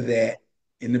coaches for that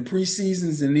in the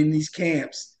preseasons and in these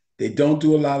camps. They don't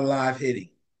do a lot of live hitting.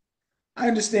 I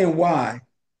understand why,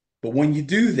 but when you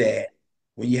do that,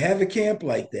 when you have a camp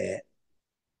like that,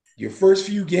 your first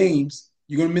few games,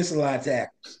 you're going to miss a lot of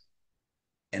tackles.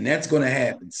 And that's going to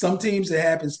happen. Some teams it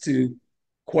happens to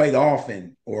quite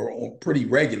often or pretty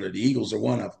regular. The Eagles are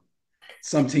one of them.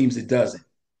 Some teams it doesn't.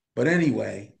 But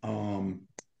anyway,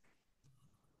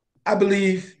 I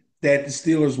believe that the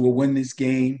Steelers will win this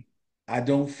game. I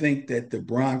don't think that the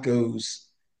Broncos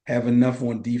have enough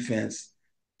on defense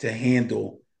to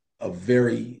handle a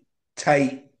very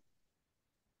tight,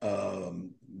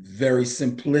 very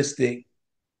simplistic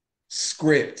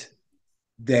script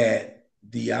that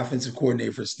the offensive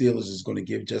coordinator for Steelers is going to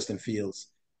give Justin Fields.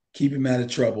 Keep him out of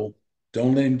trouble.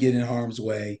 Don't let him get in harm's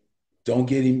way. Don't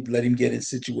let him get in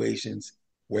situations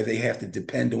where they have to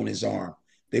depend on his arm.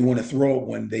 They want to throw it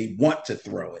when they want to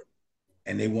throw it,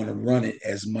 and they want to run it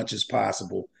as much as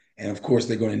possible. And of course,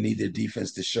 they're going to need their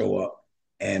defense to show up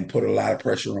and put a lot of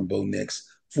pressure on Bo Nix,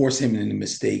 force him into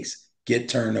mistakes, get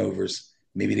turnovers,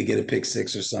 maybe to get a pick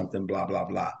six or something, blah, blah,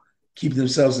 blah. Keep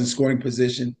themselves in scoring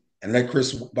position and let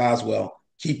Chris Boswell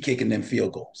keep kicking them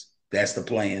field goals. That's the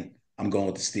plan. I'm going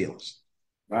with the Steelers.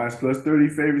 Bias plus 30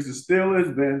 favors the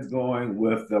Steelers. Ben's going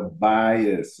with the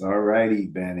bias. All righty,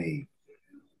 Benny.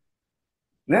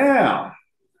 Now,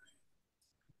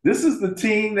 this is the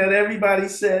team that everybody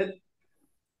said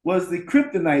was the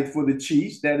kryptonite for the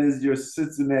Chiefs. That is your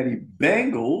Cincinnati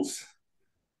Bengals.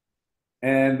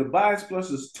 And the bias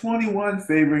plus is 21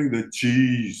 favoring the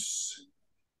Chiefs.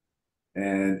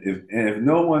 And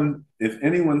if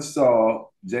anyone saw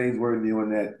James Worthy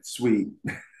on that sweep,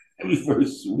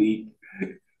 first sweep,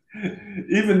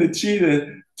 even the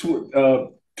cheetah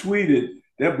tweeted,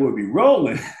 that boy be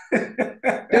rolling.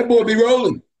 That boy be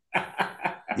rolling.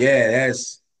 Yeah,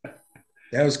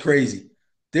 that was crazy.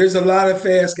 There's a lot of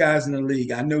fast guys in the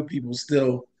league. I know people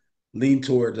still lean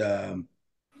toward the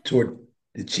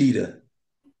cheetah,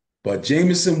 but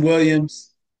Jameson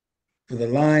Williams for the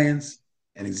Lions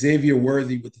and Xavier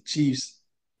Worthy with the Chiefs,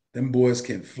 them boys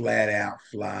can flat out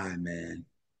fly, man.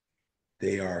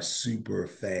 They are super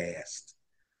fast.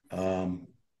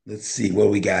 Let's see what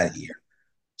we got here.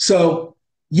 So,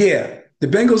 yeah, the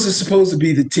Bengals are supposed to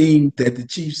be the team that the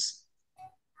Chiefs,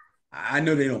 I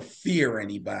know they don't fear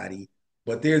anybody,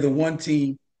 but they're the one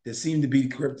team that seem to be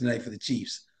the kryptonite for the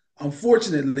Chiefs.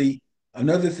 Unfortunately,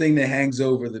 another thing that hangs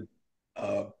over the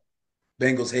uh,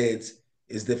 Bengals' heads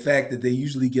is the fact that they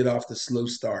usually get off the slow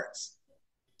starts.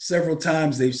 Several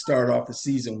times they've started off the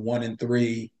season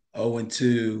 1-3,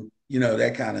 0-2,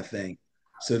 that kind of thing.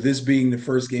 So this being the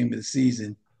first game of the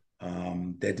season,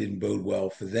 that didn't bode well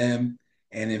for them.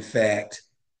 And in fact,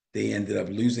 they ended up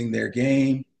losing their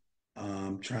game.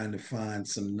 Trying to find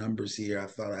some numbers here I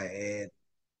thought I had,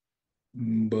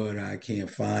 but I can't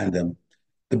find them.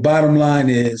 The bottom line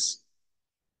is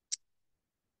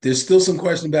there's still some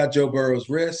question about Joe Burrow's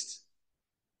wrist.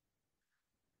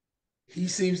 He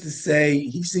seems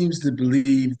to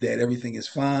believe that everything is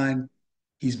fine.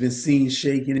 He's been seen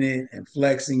shaking it and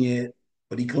flexing it,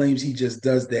 but he claims he just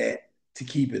does that to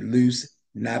keep it loose,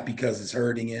 not because it's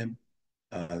hurting him.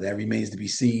 That remains to be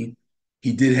seen.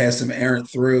 He did have some errant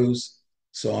throws,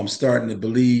 so I'm starting to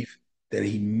believe that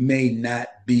he may not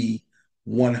be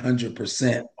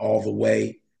 100% all the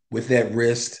way with that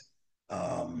wrist.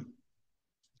 The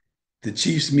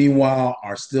Chiefs, meanwhile,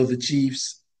 are still the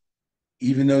Chiefs.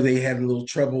 Even though they had a little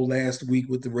trouble last week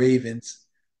with the Ravens,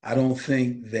 I don't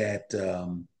think that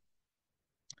the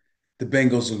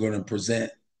Bengals are going to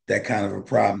present that kind of a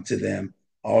problem to them.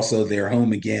 Also, they're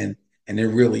home again, and they're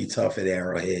really tough at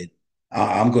Arrowhead.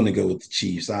 I'm going to go with the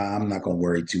Chiefs. I'm not going to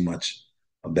worry too much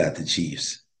about the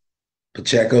Chiefs.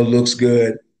 Pacheco looks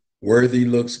good. Worthy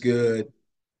looks good.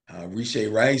 Ricochet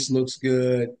Rice looks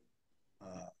good.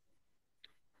 Uh,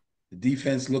 the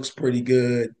defense looks pretty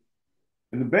good.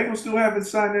 And the Bengals still haven't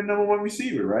signed their number one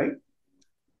receiver, right?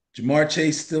 Ja'Marr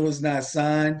Chase still is not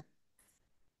signed.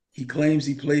 He claims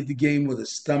he played the game with a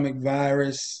stomach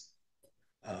virus.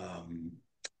 Um,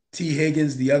 T.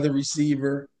 Higgins, the other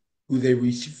receiver, who they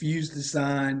refused to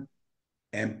sign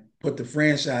and put the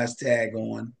franchise tag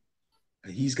on,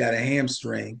 he's got a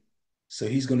hamstring, so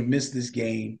he's going to miss this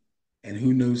game, and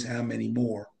who knows how many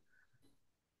more.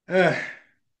 Uh,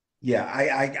 yeah,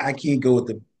 I can't go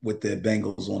with the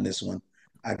Bengals on this one.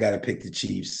 I got to pick the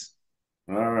Chiefs.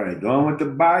 All right, going with the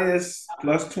bias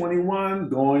plus 21,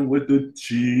 going with the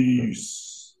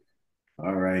Chiefs.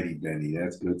 All righty, Benny.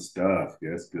 That's good stuff.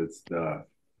 That's good stuff.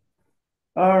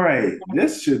 All right,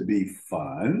 this should be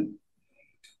fun.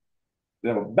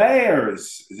 The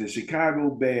Bears, the Chicago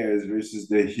Bears versus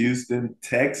the Houston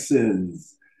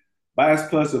Texans. Bias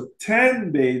plus of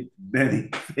 10, Benny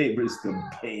favors the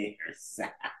Bears.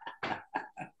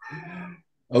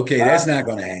 Okay, that's not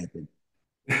going to happen.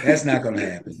 That's not going to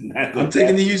happen. I'm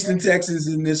taking the Houston Texans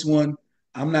in this one.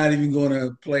 I'm not even going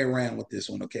to play around with this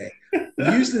one, okay?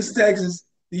 The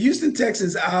Houston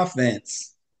Texans offense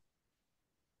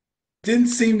didn't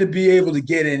seem to be able to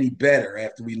get any better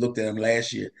after we looked at them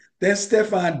last year. Then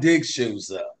Stefon Diggs shows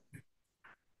up.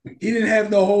 He didn't have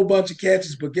no whole bunch of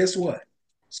catches, but guess what?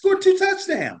 Scored 2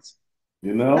 touchdowns.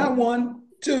 Not one,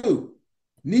 2.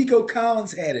 Nico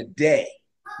Collins had a day.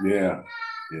 Yeah.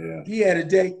 He had a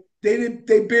day.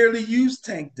 They barely used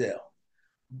Tank Dell.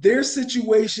 Their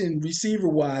situation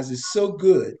receiver-wise is so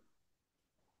good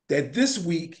that this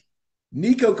week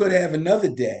Nico could have another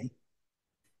day.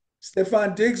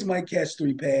 Stefon Diggs might catch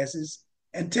 3 passes,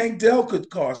 and Tank Dell could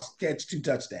catch 2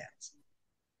 touchdowns.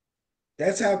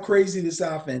 That's how crazy this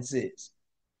offense is.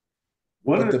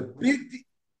 Go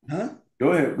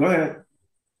ahead.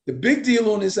 The big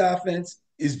deal on this offense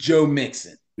is Joe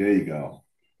Mixon. There you go.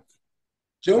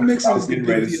 Joe Mixon is the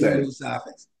big deal on this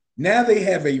offense. Now they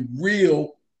have a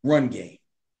real run game,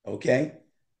 okay?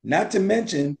 Not to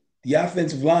mention The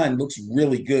offensive line looks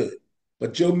really good,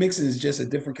 but Joe Mixon is just a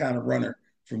different kind of runner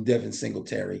from Devin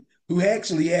Singletary, who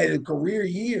actually had a career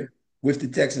year with the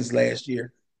Texans last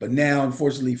year, but now,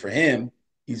 unfortunately for him,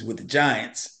 he's with the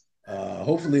Giants.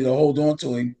 Hopefully, they'll hold on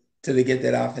to him till they get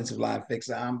that offensive line fixed.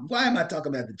 Why am I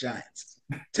talking about the Giants?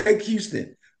 Take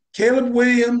Houston. Caleb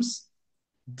Williams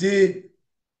did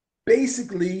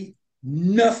basically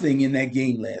nothing in that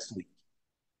game last week.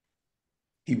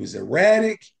 He was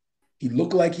erratic. He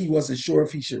looked like he wasn't sure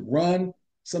if he should run.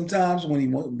 Sometimes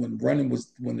when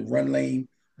the run lane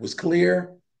was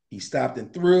clear, he stopped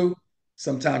and threw.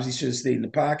 Sometimes he should have stayed in the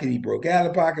pocket. He broke out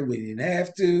of the pocket when he didn't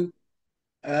have to.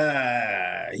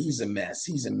 He's a mess.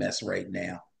 He's a mess right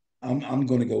now. I'm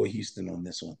going to go with Houston on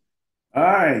this one. All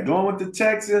right, going with the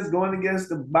Texans, going against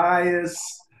the bias.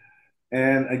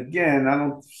 And again, I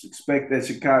don't expect that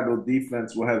Chicago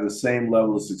defense will have the same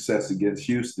level of success against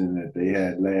Houston that they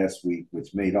had last week,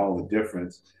 which made all the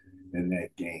difference in that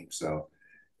game. So,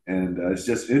 and it's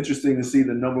just interesting to see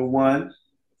the number one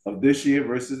of this year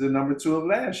versus the number two of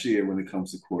last year when it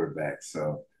comes to quarterbacks.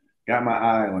 So, got my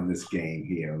eye on this game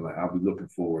here. I'll be looking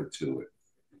forward to it.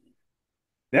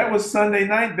 That was Sunday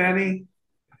night, Benny.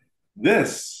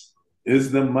 This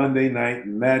is the Monday night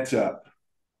matchup.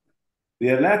 The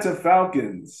Atlanta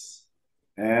Falcons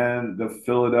and the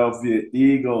Philadelphia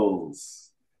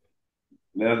Eagles.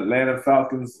 The Atlanta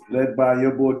Falcons led by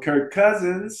your boy Kirk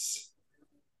Cousins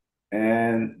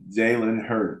and Jalen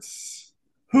Hurts.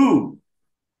 Who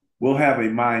will have a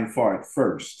mind fart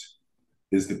first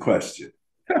is the question.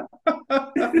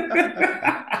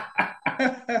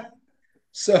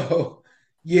 So,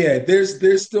 yeah,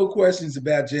 there's still questions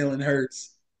about Jalen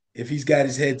Hurts if he's got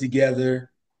his head together.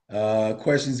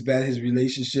 Questions about his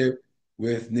relationship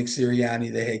with Nick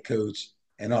Sirianni, the head coach,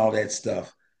 and all that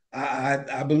stuff.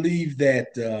 I believe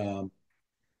that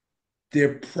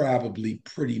they're probably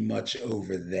pretty much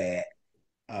over that.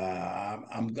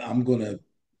 I'm gonna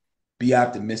be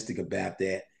optimistic about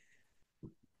that.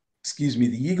 Excuse me.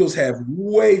 The Eagles have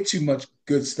way too much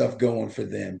good stuff going for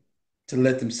them to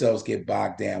let themselves get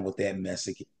bogged down with that mess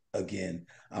again.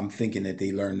 I'm thinking that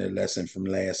they learned their lesson from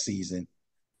last season.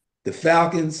 The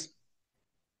Falcons,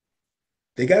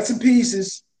 they got some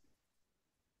pieces,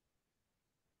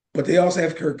 but they also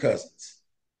have Kirk Cousins.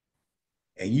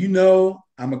 And you know,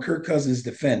 I'm a Kirk Cousins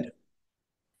defender,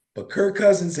 but Kirk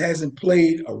Cousins hasn't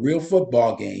played a real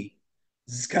football game.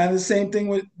 This is kind of the same thing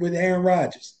with Aaron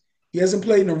Rodgers. He hasn't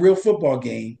played in a real football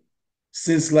game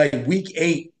since like week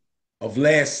 8 of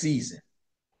last season.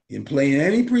 He didn't play in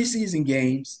any preseason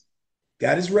games,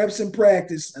 got his reps in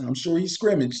practice, and I'm sure he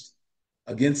scrimmaged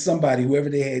against somebody, whoever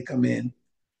they had come in.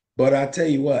 But I tell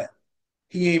you what,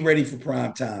 he ain't ready for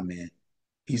prime time, man.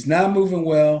 He's not moving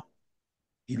well.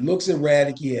 He looks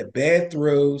erratic. He had bad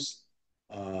throws.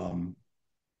 Um,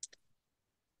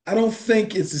 I don't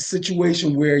think it's a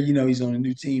situation where, he's on a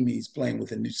new team, he's playing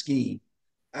with a new scheme.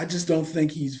 I just don't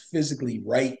think he's physically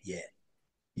right yet.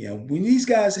 When these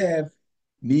guys have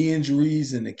knee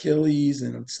injuries and Achilles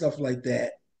and stuff like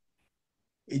that,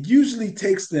 it usually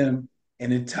takes them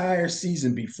an entire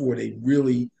season before they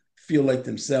really feel like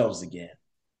themselves again.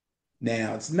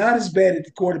 Now, it's not as bad at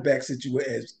the quarterback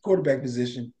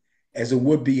position as it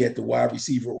would be at the wide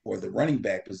receiver or the running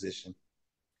back position.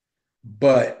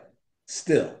 But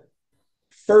still,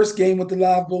 first game with the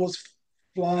live bullets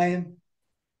flying,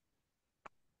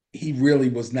 he really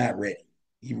was not ready.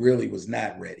 He really was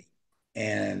not ready.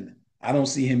 And I don't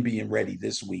see him being ready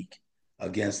this week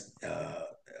against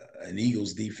an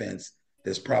Eagles defense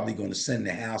that's probably going to send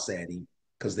the house at him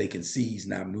because they can see he's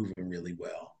not moving really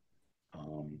well.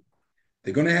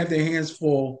 They're going to have their hands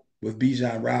full with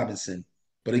Bijan Robinson.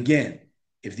 But again,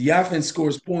 if the offense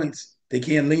scores points, they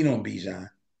can't lean on Bijan,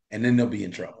 and then they'll be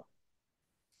in trouble.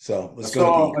 So I let's go with the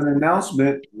saw Eagles. an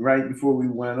announcement right before we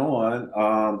went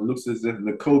on. Looks as if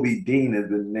Nakobe Dean has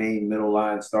been named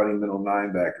starting middle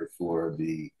linebacker for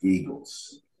the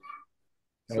Eagles.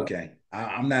 So, Okay,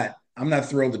 I'm not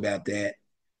thrilled about that.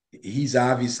 He's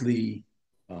obviously,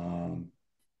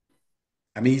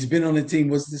 he's been on the team.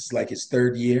 What's this, like his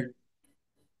third year?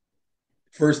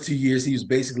 First 2 years, he was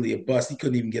basically a bust. He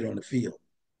couldn't even get on the field.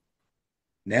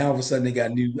 Now all of a sudden, they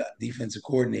got a new defensive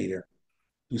coordinator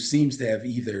who seems to have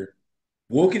either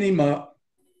woken him up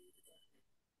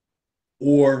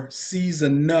or sees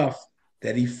enough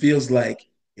that he feels like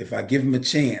if I give him a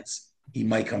chance, he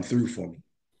might come through for me.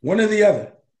 One or the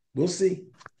other. We'll see.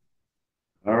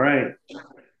 all right.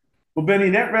 Well, Benny,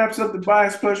 that wraps up the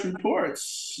Bias Plus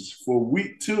reports for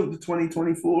week 2 of the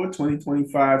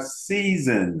 2024-2025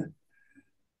 season.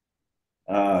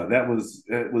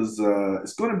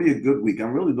 It's going to be a good week.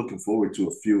 I'm really looking forward to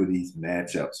a few of these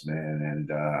matchups, man,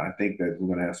 and I think that we're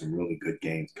going to have some really good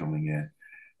games coming in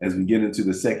as we get into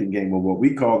the second game of what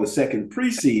we call the second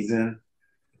preseason.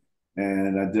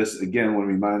 And I just again want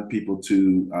to remind people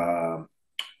to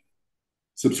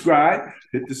subscribe,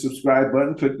 hit the subscribe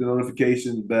button, click the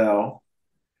notification bell,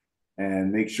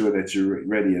 and make sure that you're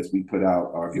ready as we put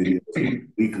out our videos on a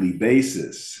weekly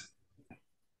basis.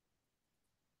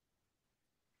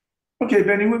 Okay,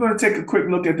 Benny, we're going to take a quick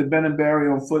look at the Ben and Barry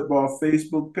on Football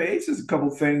Facebook page. There's a couple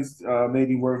things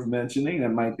maybe worth mentioning that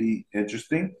might be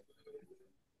interesting.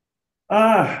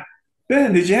 Uh,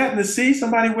 Ben, did you happen to see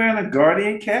somebody wearing a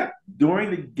Guardian cap during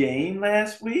the game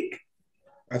last week?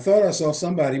 I thought I saw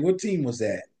somebody. What team was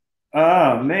that?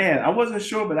 Oh man, I wasn't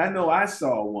sure, but I know I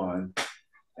saw one,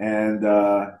 and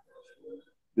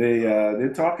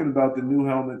they're talking about the new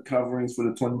helmet coverings for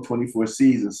the 2024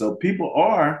 season. So people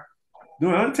are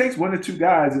doing. It takes one or two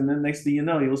guys, and then next thing you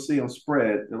know, you'll see them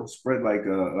spread. It'll spread like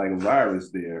a virus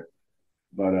there.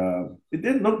 But it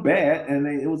didn't look bad, and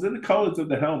it was in the colors of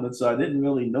the helmet, so I didn't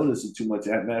really notice it too much. As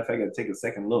a matter of fact, I take a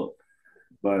second look,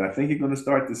 but I think you're going to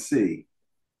start to see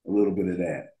a little bit of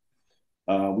that.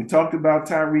 We talked about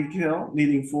Tyreek Hill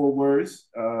needing 4 words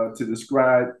to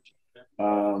describe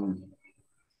um,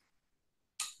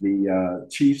 the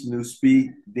Chiefs' new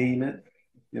speed demon.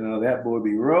 You know, that boy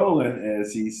be rolling,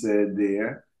 as he said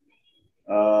there.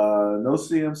 No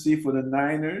CMC for the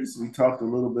Niners. We talked a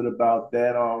little bit about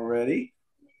that already.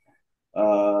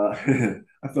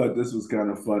 I thought this was kind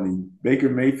of funny. Baker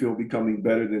Mayfield becoming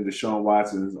better than Deshaun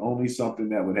Watson is only something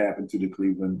that would happen to the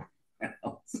Cleveland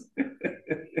Browns.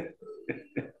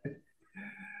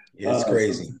 It's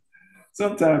crazy.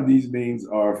 Sometimes these memes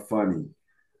are funny.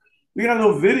 We got a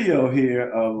little video here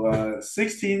of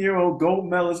 16-year-old gold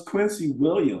medalist Quincy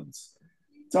Williams.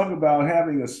 Talk about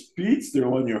having a speedster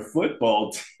on your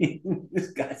football team.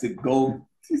 This guy's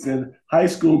he's a high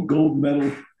school gold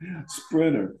medal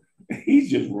sprinter.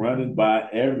 He's just running by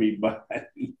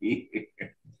everybody here.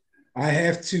 I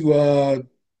have to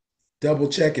double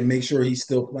check and make sure he's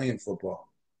still playing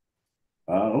football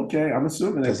Okay, I'm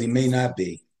assuming because that he may not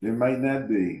be. there might not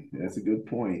be. That's a good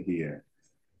point here.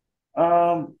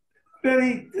 Um,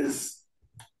 Benny, this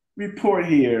report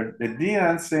here that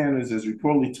Deion Sanders has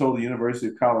reportedly told the University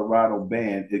of Colorado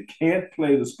band it can't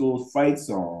play the school's fight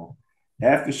song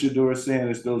after Shedeur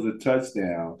Sanders throws a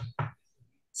touchdown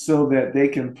so that they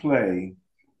can play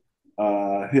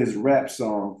his rap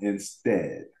song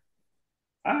instead.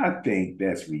 I think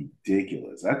that's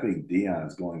ridiculous. I think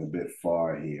Deion's going a bit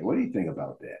far here. What do you think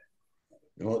about that?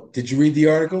 Well, did you read the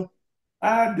article?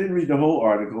 I didn't read the whole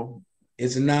article.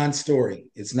 It's a non-story.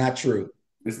 It's not true.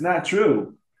 It's not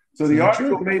true. So It's the not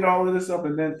article true. made all of this up,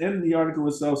 and then in the article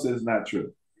itself says it's not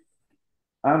true.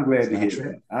 I'm glad It's to not hear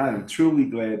true. that. I am truly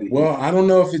glad to hear. Well, I don't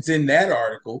know if it's in that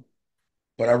article,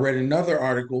 but I read another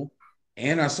article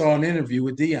and I saw an interview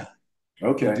with Dion who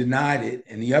Okay. denied it.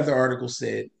 And the other article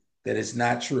said that it's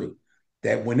not true.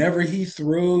 That whenever he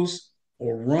throws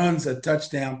or runs a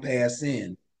touchdown pass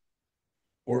in,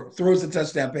 or throws a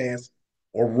touchdown pass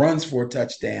or runs for a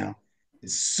touchdown,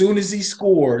 as soon as he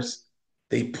scores,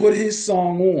 they put his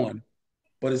song on,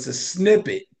 but it's a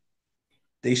snippet.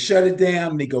 They shut it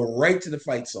down and they go right to the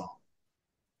fight song.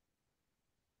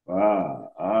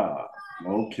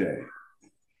 Okay.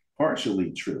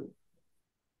 Partially true.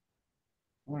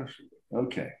 Partially.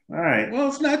 Okay. All right. Well,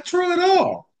 it's not true at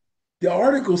all. The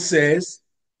article says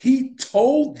he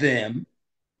told them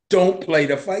don't play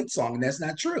the fight song, and that's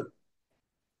not true.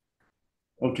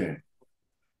 Okay.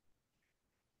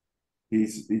 He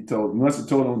must have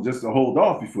told them just to hold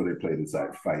off before they play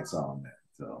the fight song. Then.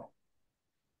 So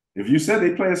if you said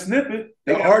they play a snippet,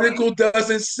 they The got. article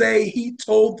doesn't say he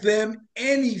told them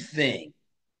anything.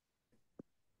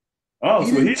 Oh,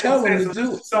 He so he didn't didn't tell them say. to So this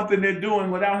do it. is something they're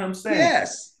doing without him saying.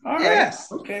 Yes, All right.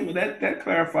 yes. Okay. Well, that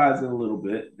clarifies it a little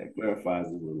bit. That clarifies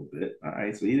it a little bit. All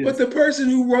right. So he But didn't. the person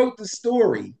who wrote the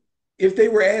story, if they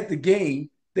were at the game,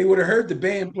 they would have heard the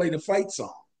band play the fight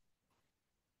song.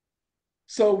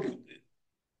 So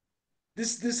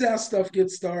this how stuff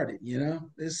gets started, you know.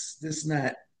 This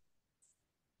not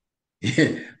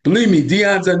believe me,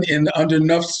 Dion's under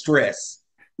enough stress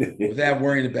without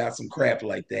worrying about some crap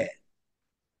like that.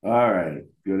 All right.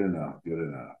 Good enough. Good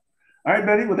enough. All right,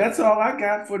 Betty. Well, that's all I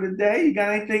got for today. You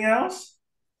got anything else?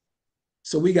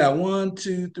 So we got 1,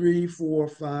 2, 3, 4,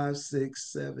 5,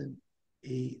 6, 7,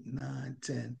 8, 9,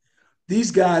 10.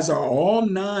 These guys are all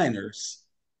Niners.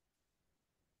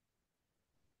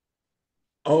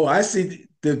 Oh, I see.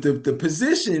 The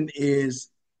position is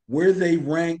where they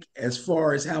rank as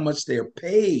far as how much they're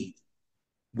paid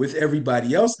with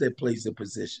everybody else that plays the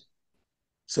position.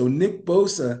 So Nick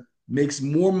Bosa makes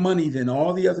more money than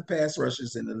all the other pass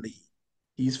rushers in the league.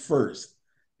 He's first.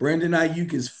 Brandon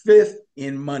Ayuk is fifth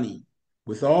in money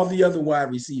with all the other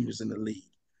wide receivers in the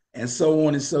league, and so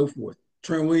on and so forth.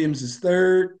 Trent Williams is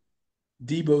third.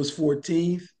 Debo's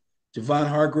 14th. Javon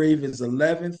Hargrave is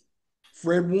 11th.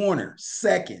 Fred Warner,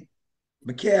 second.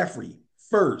 McCaffrey,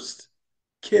 first.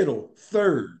 Kittle,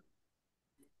 third.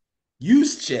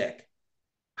 Juszczyk,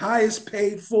 highest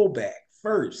paid fullback,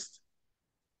 first.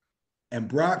 And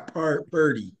Brock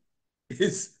Purdy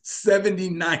is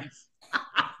 79th.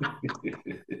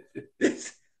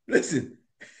 Listen,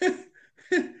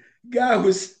 guy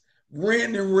was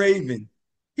ranting and raving.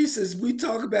 He says, we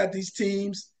talk about these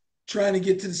teams trying to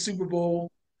get to the Super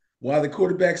Bowl while the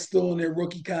quarterback's still in their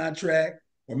rookie contract,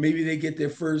 or maybe they get their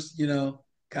first,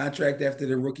 contract after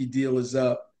their rookie deal is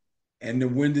up and the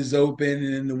window's open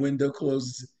and then the window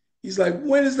closes. He's like,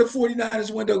 when is the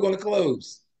 49ers window going to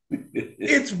close?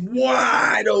 It's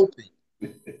wide open.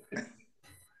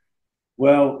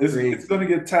 Well, it's going to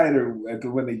get tighter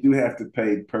when they do have to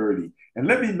pay Purdy. And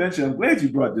let me mention, I'm glad you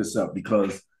brought this up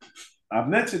because I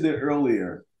mentioned it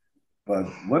earlier, but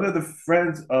one of the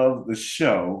friends of the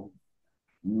show,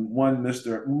 one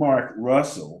Mr. Mark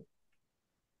Russell,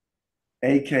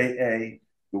 aka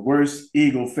the worst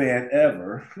Eagle fan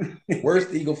ever.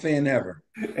 Worst Eagle fan ever.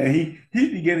 And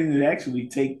he's beginning to actually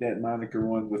take that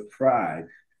moniker on with pride.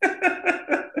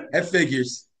 That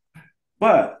figures.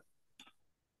 But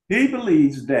he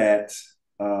believes that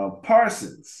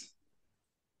Parsons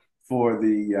for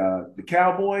the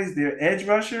Cowboys, their edge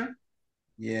rusher,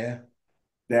 yeah,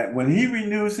 that when he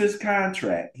renews his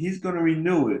contract, he's going to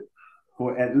renew it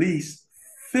for at least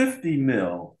 50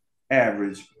 mil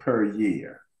average per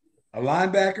year. A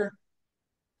linebacker?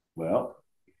 Well,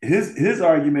 his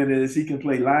argument is he can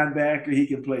play linebacker, he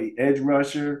can play edge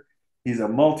rusher. He's a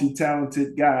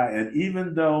multi-talented guy. And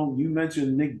even though you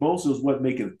mentioned Nick Bosa was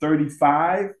making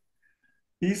 35,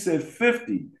 he said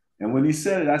 50. And when he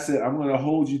said it, I said, I'm going to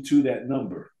hold you to that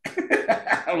number.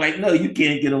 I'm like, no, you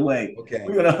can't get away. Okay.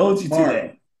 We're going to hold you to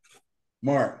that.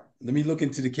 Mark, let me look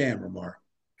into the camera, Mark.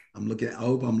 I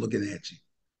hope I'm looking at you.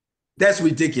 That's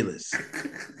ridiculous.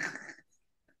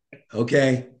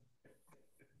 Okay.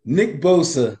 Nick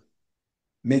Bosa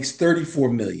makes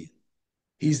 $34 million.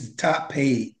 He's the top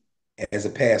paid as a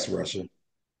pass rusher.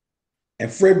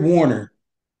 And Fred Warner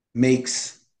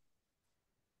makes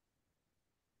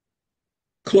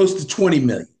close to 20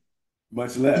 million.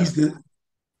 Much less.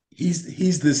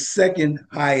 He's the second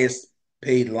highest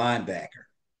paid linebacker.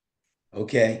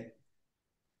 Okay.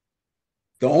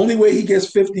 The only way he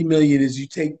gets 50 million is you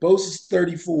take Bosa's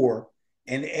 34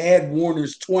 and add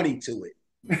Warner's 20 to it.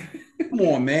 Come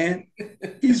on, man.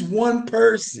 He's one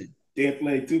person. Can't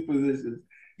play two positions.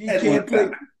 He can't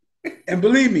play. And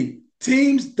believe me,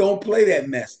 teams don't play that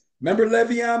mess. Remember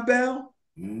Le'Veon Bell?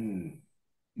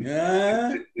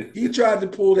 He tried to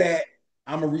pull that.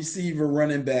 I'm a receiver,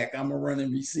 running back. I'm a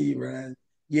running receiver.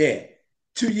 Yeah.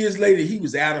 2 years later, he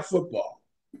was out of football.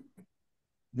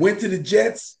 Went to the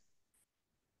Jets.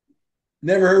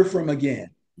 Never heard from him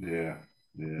again. Yeah.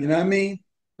 You know what I mean?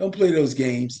 Don't play those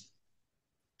games.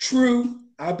 True,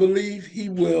 I believe he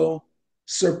will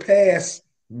surpass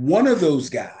one of those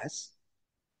guys.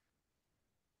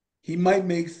 He might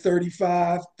make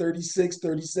 35, 36,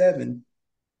 37,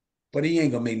 but he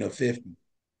ain't going to make no 50.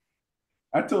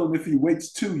 I told him if he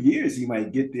waits 2 years, he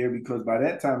might get there because by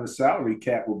that time the salary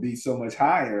cap will be so much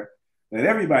higher that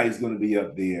everybody's going to be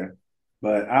up there.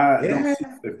 But I don't see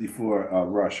 50 for a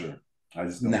rusher. I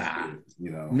just don't see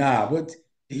it, Nah, but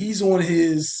he's on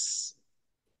his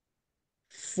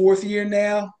fourth year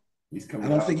now. I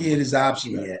don't think he hit his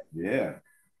option yet. Yeah.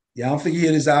 I don't think he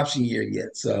hit his option year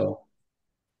yet. So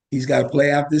he's got to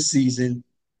play out this season.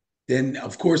 Then,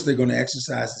 of course, they're going to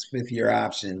exercise his fifth-year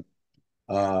option,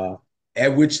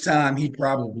 at which time he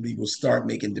probably will start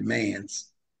making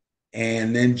demands.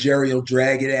 And then Jerry will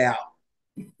drag it out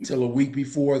till a week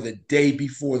before, the day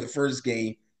before the first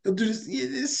game. They'll do this.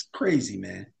 It's crazy,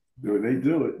 man. They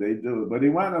do it. But they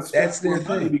wind up spending more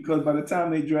money because by the time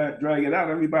they drag it out,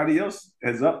 everybody else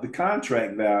has upped the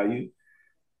contract value.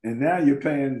 And now you're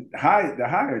paying the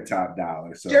higher top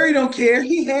dollar. So Jerry don't care.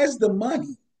 He has the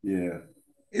money. Yeah.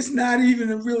 It's not even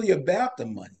really about the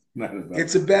money.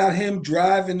 It's about him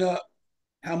driving up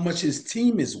how much his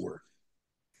team is worth.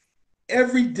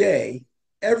 Every day,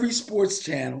 every sports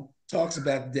channel talks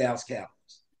about the Dallas Cowboys.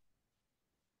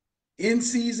 In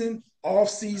season, off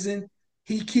season,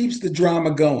 he keeps the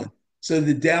drama going. So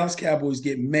the Dallas Cowboys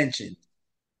get mentioned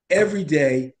every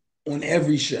day on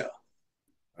every show.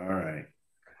 All right.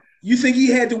 You think he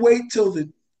had to wait till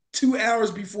the 2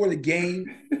 hours before the game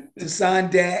to sign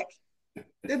Dak.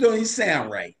 That don't even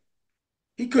sound right.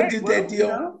 He could have Hey, did that well, you deal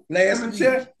know, last week.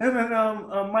 Him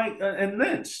and Mike and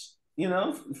Lynch,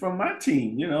 from my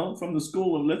team, from the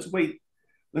school of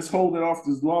let's hold it off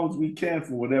as long as we can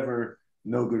for whatever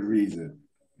no good reason,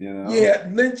 you know. Yeah,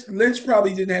 Lynch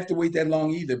probably didn't have to wait that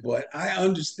long either, but I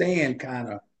understand kind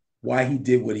of why he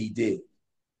did what he did.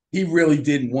 He really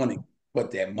didn't want to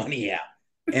put that money out.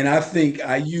 And I think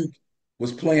Ayuk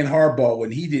was playing hardball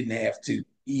when he didn't have to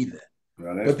either.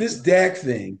 Well, But this Dak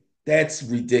thing, that's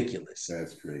ridiculous.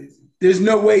 that's crazy. There's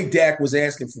no way Dak was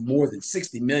asking for more than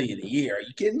 60 million a year. Are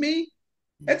you kidding me?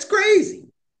 That's crazy.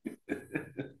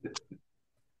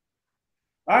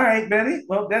 All right, Benny.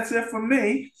 Well, that's it for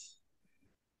me.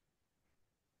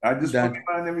 I I'm just want to done.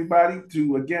 remind everybody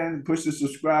to again push the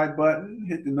subscribe button,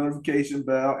 hit the notification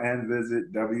bell, and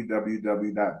visit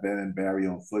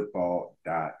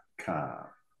www.benandbarryonfootball.com.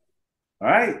 All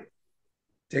right.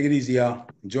 Take it easy, y'all.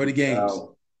 Enjoy the games.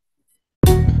 So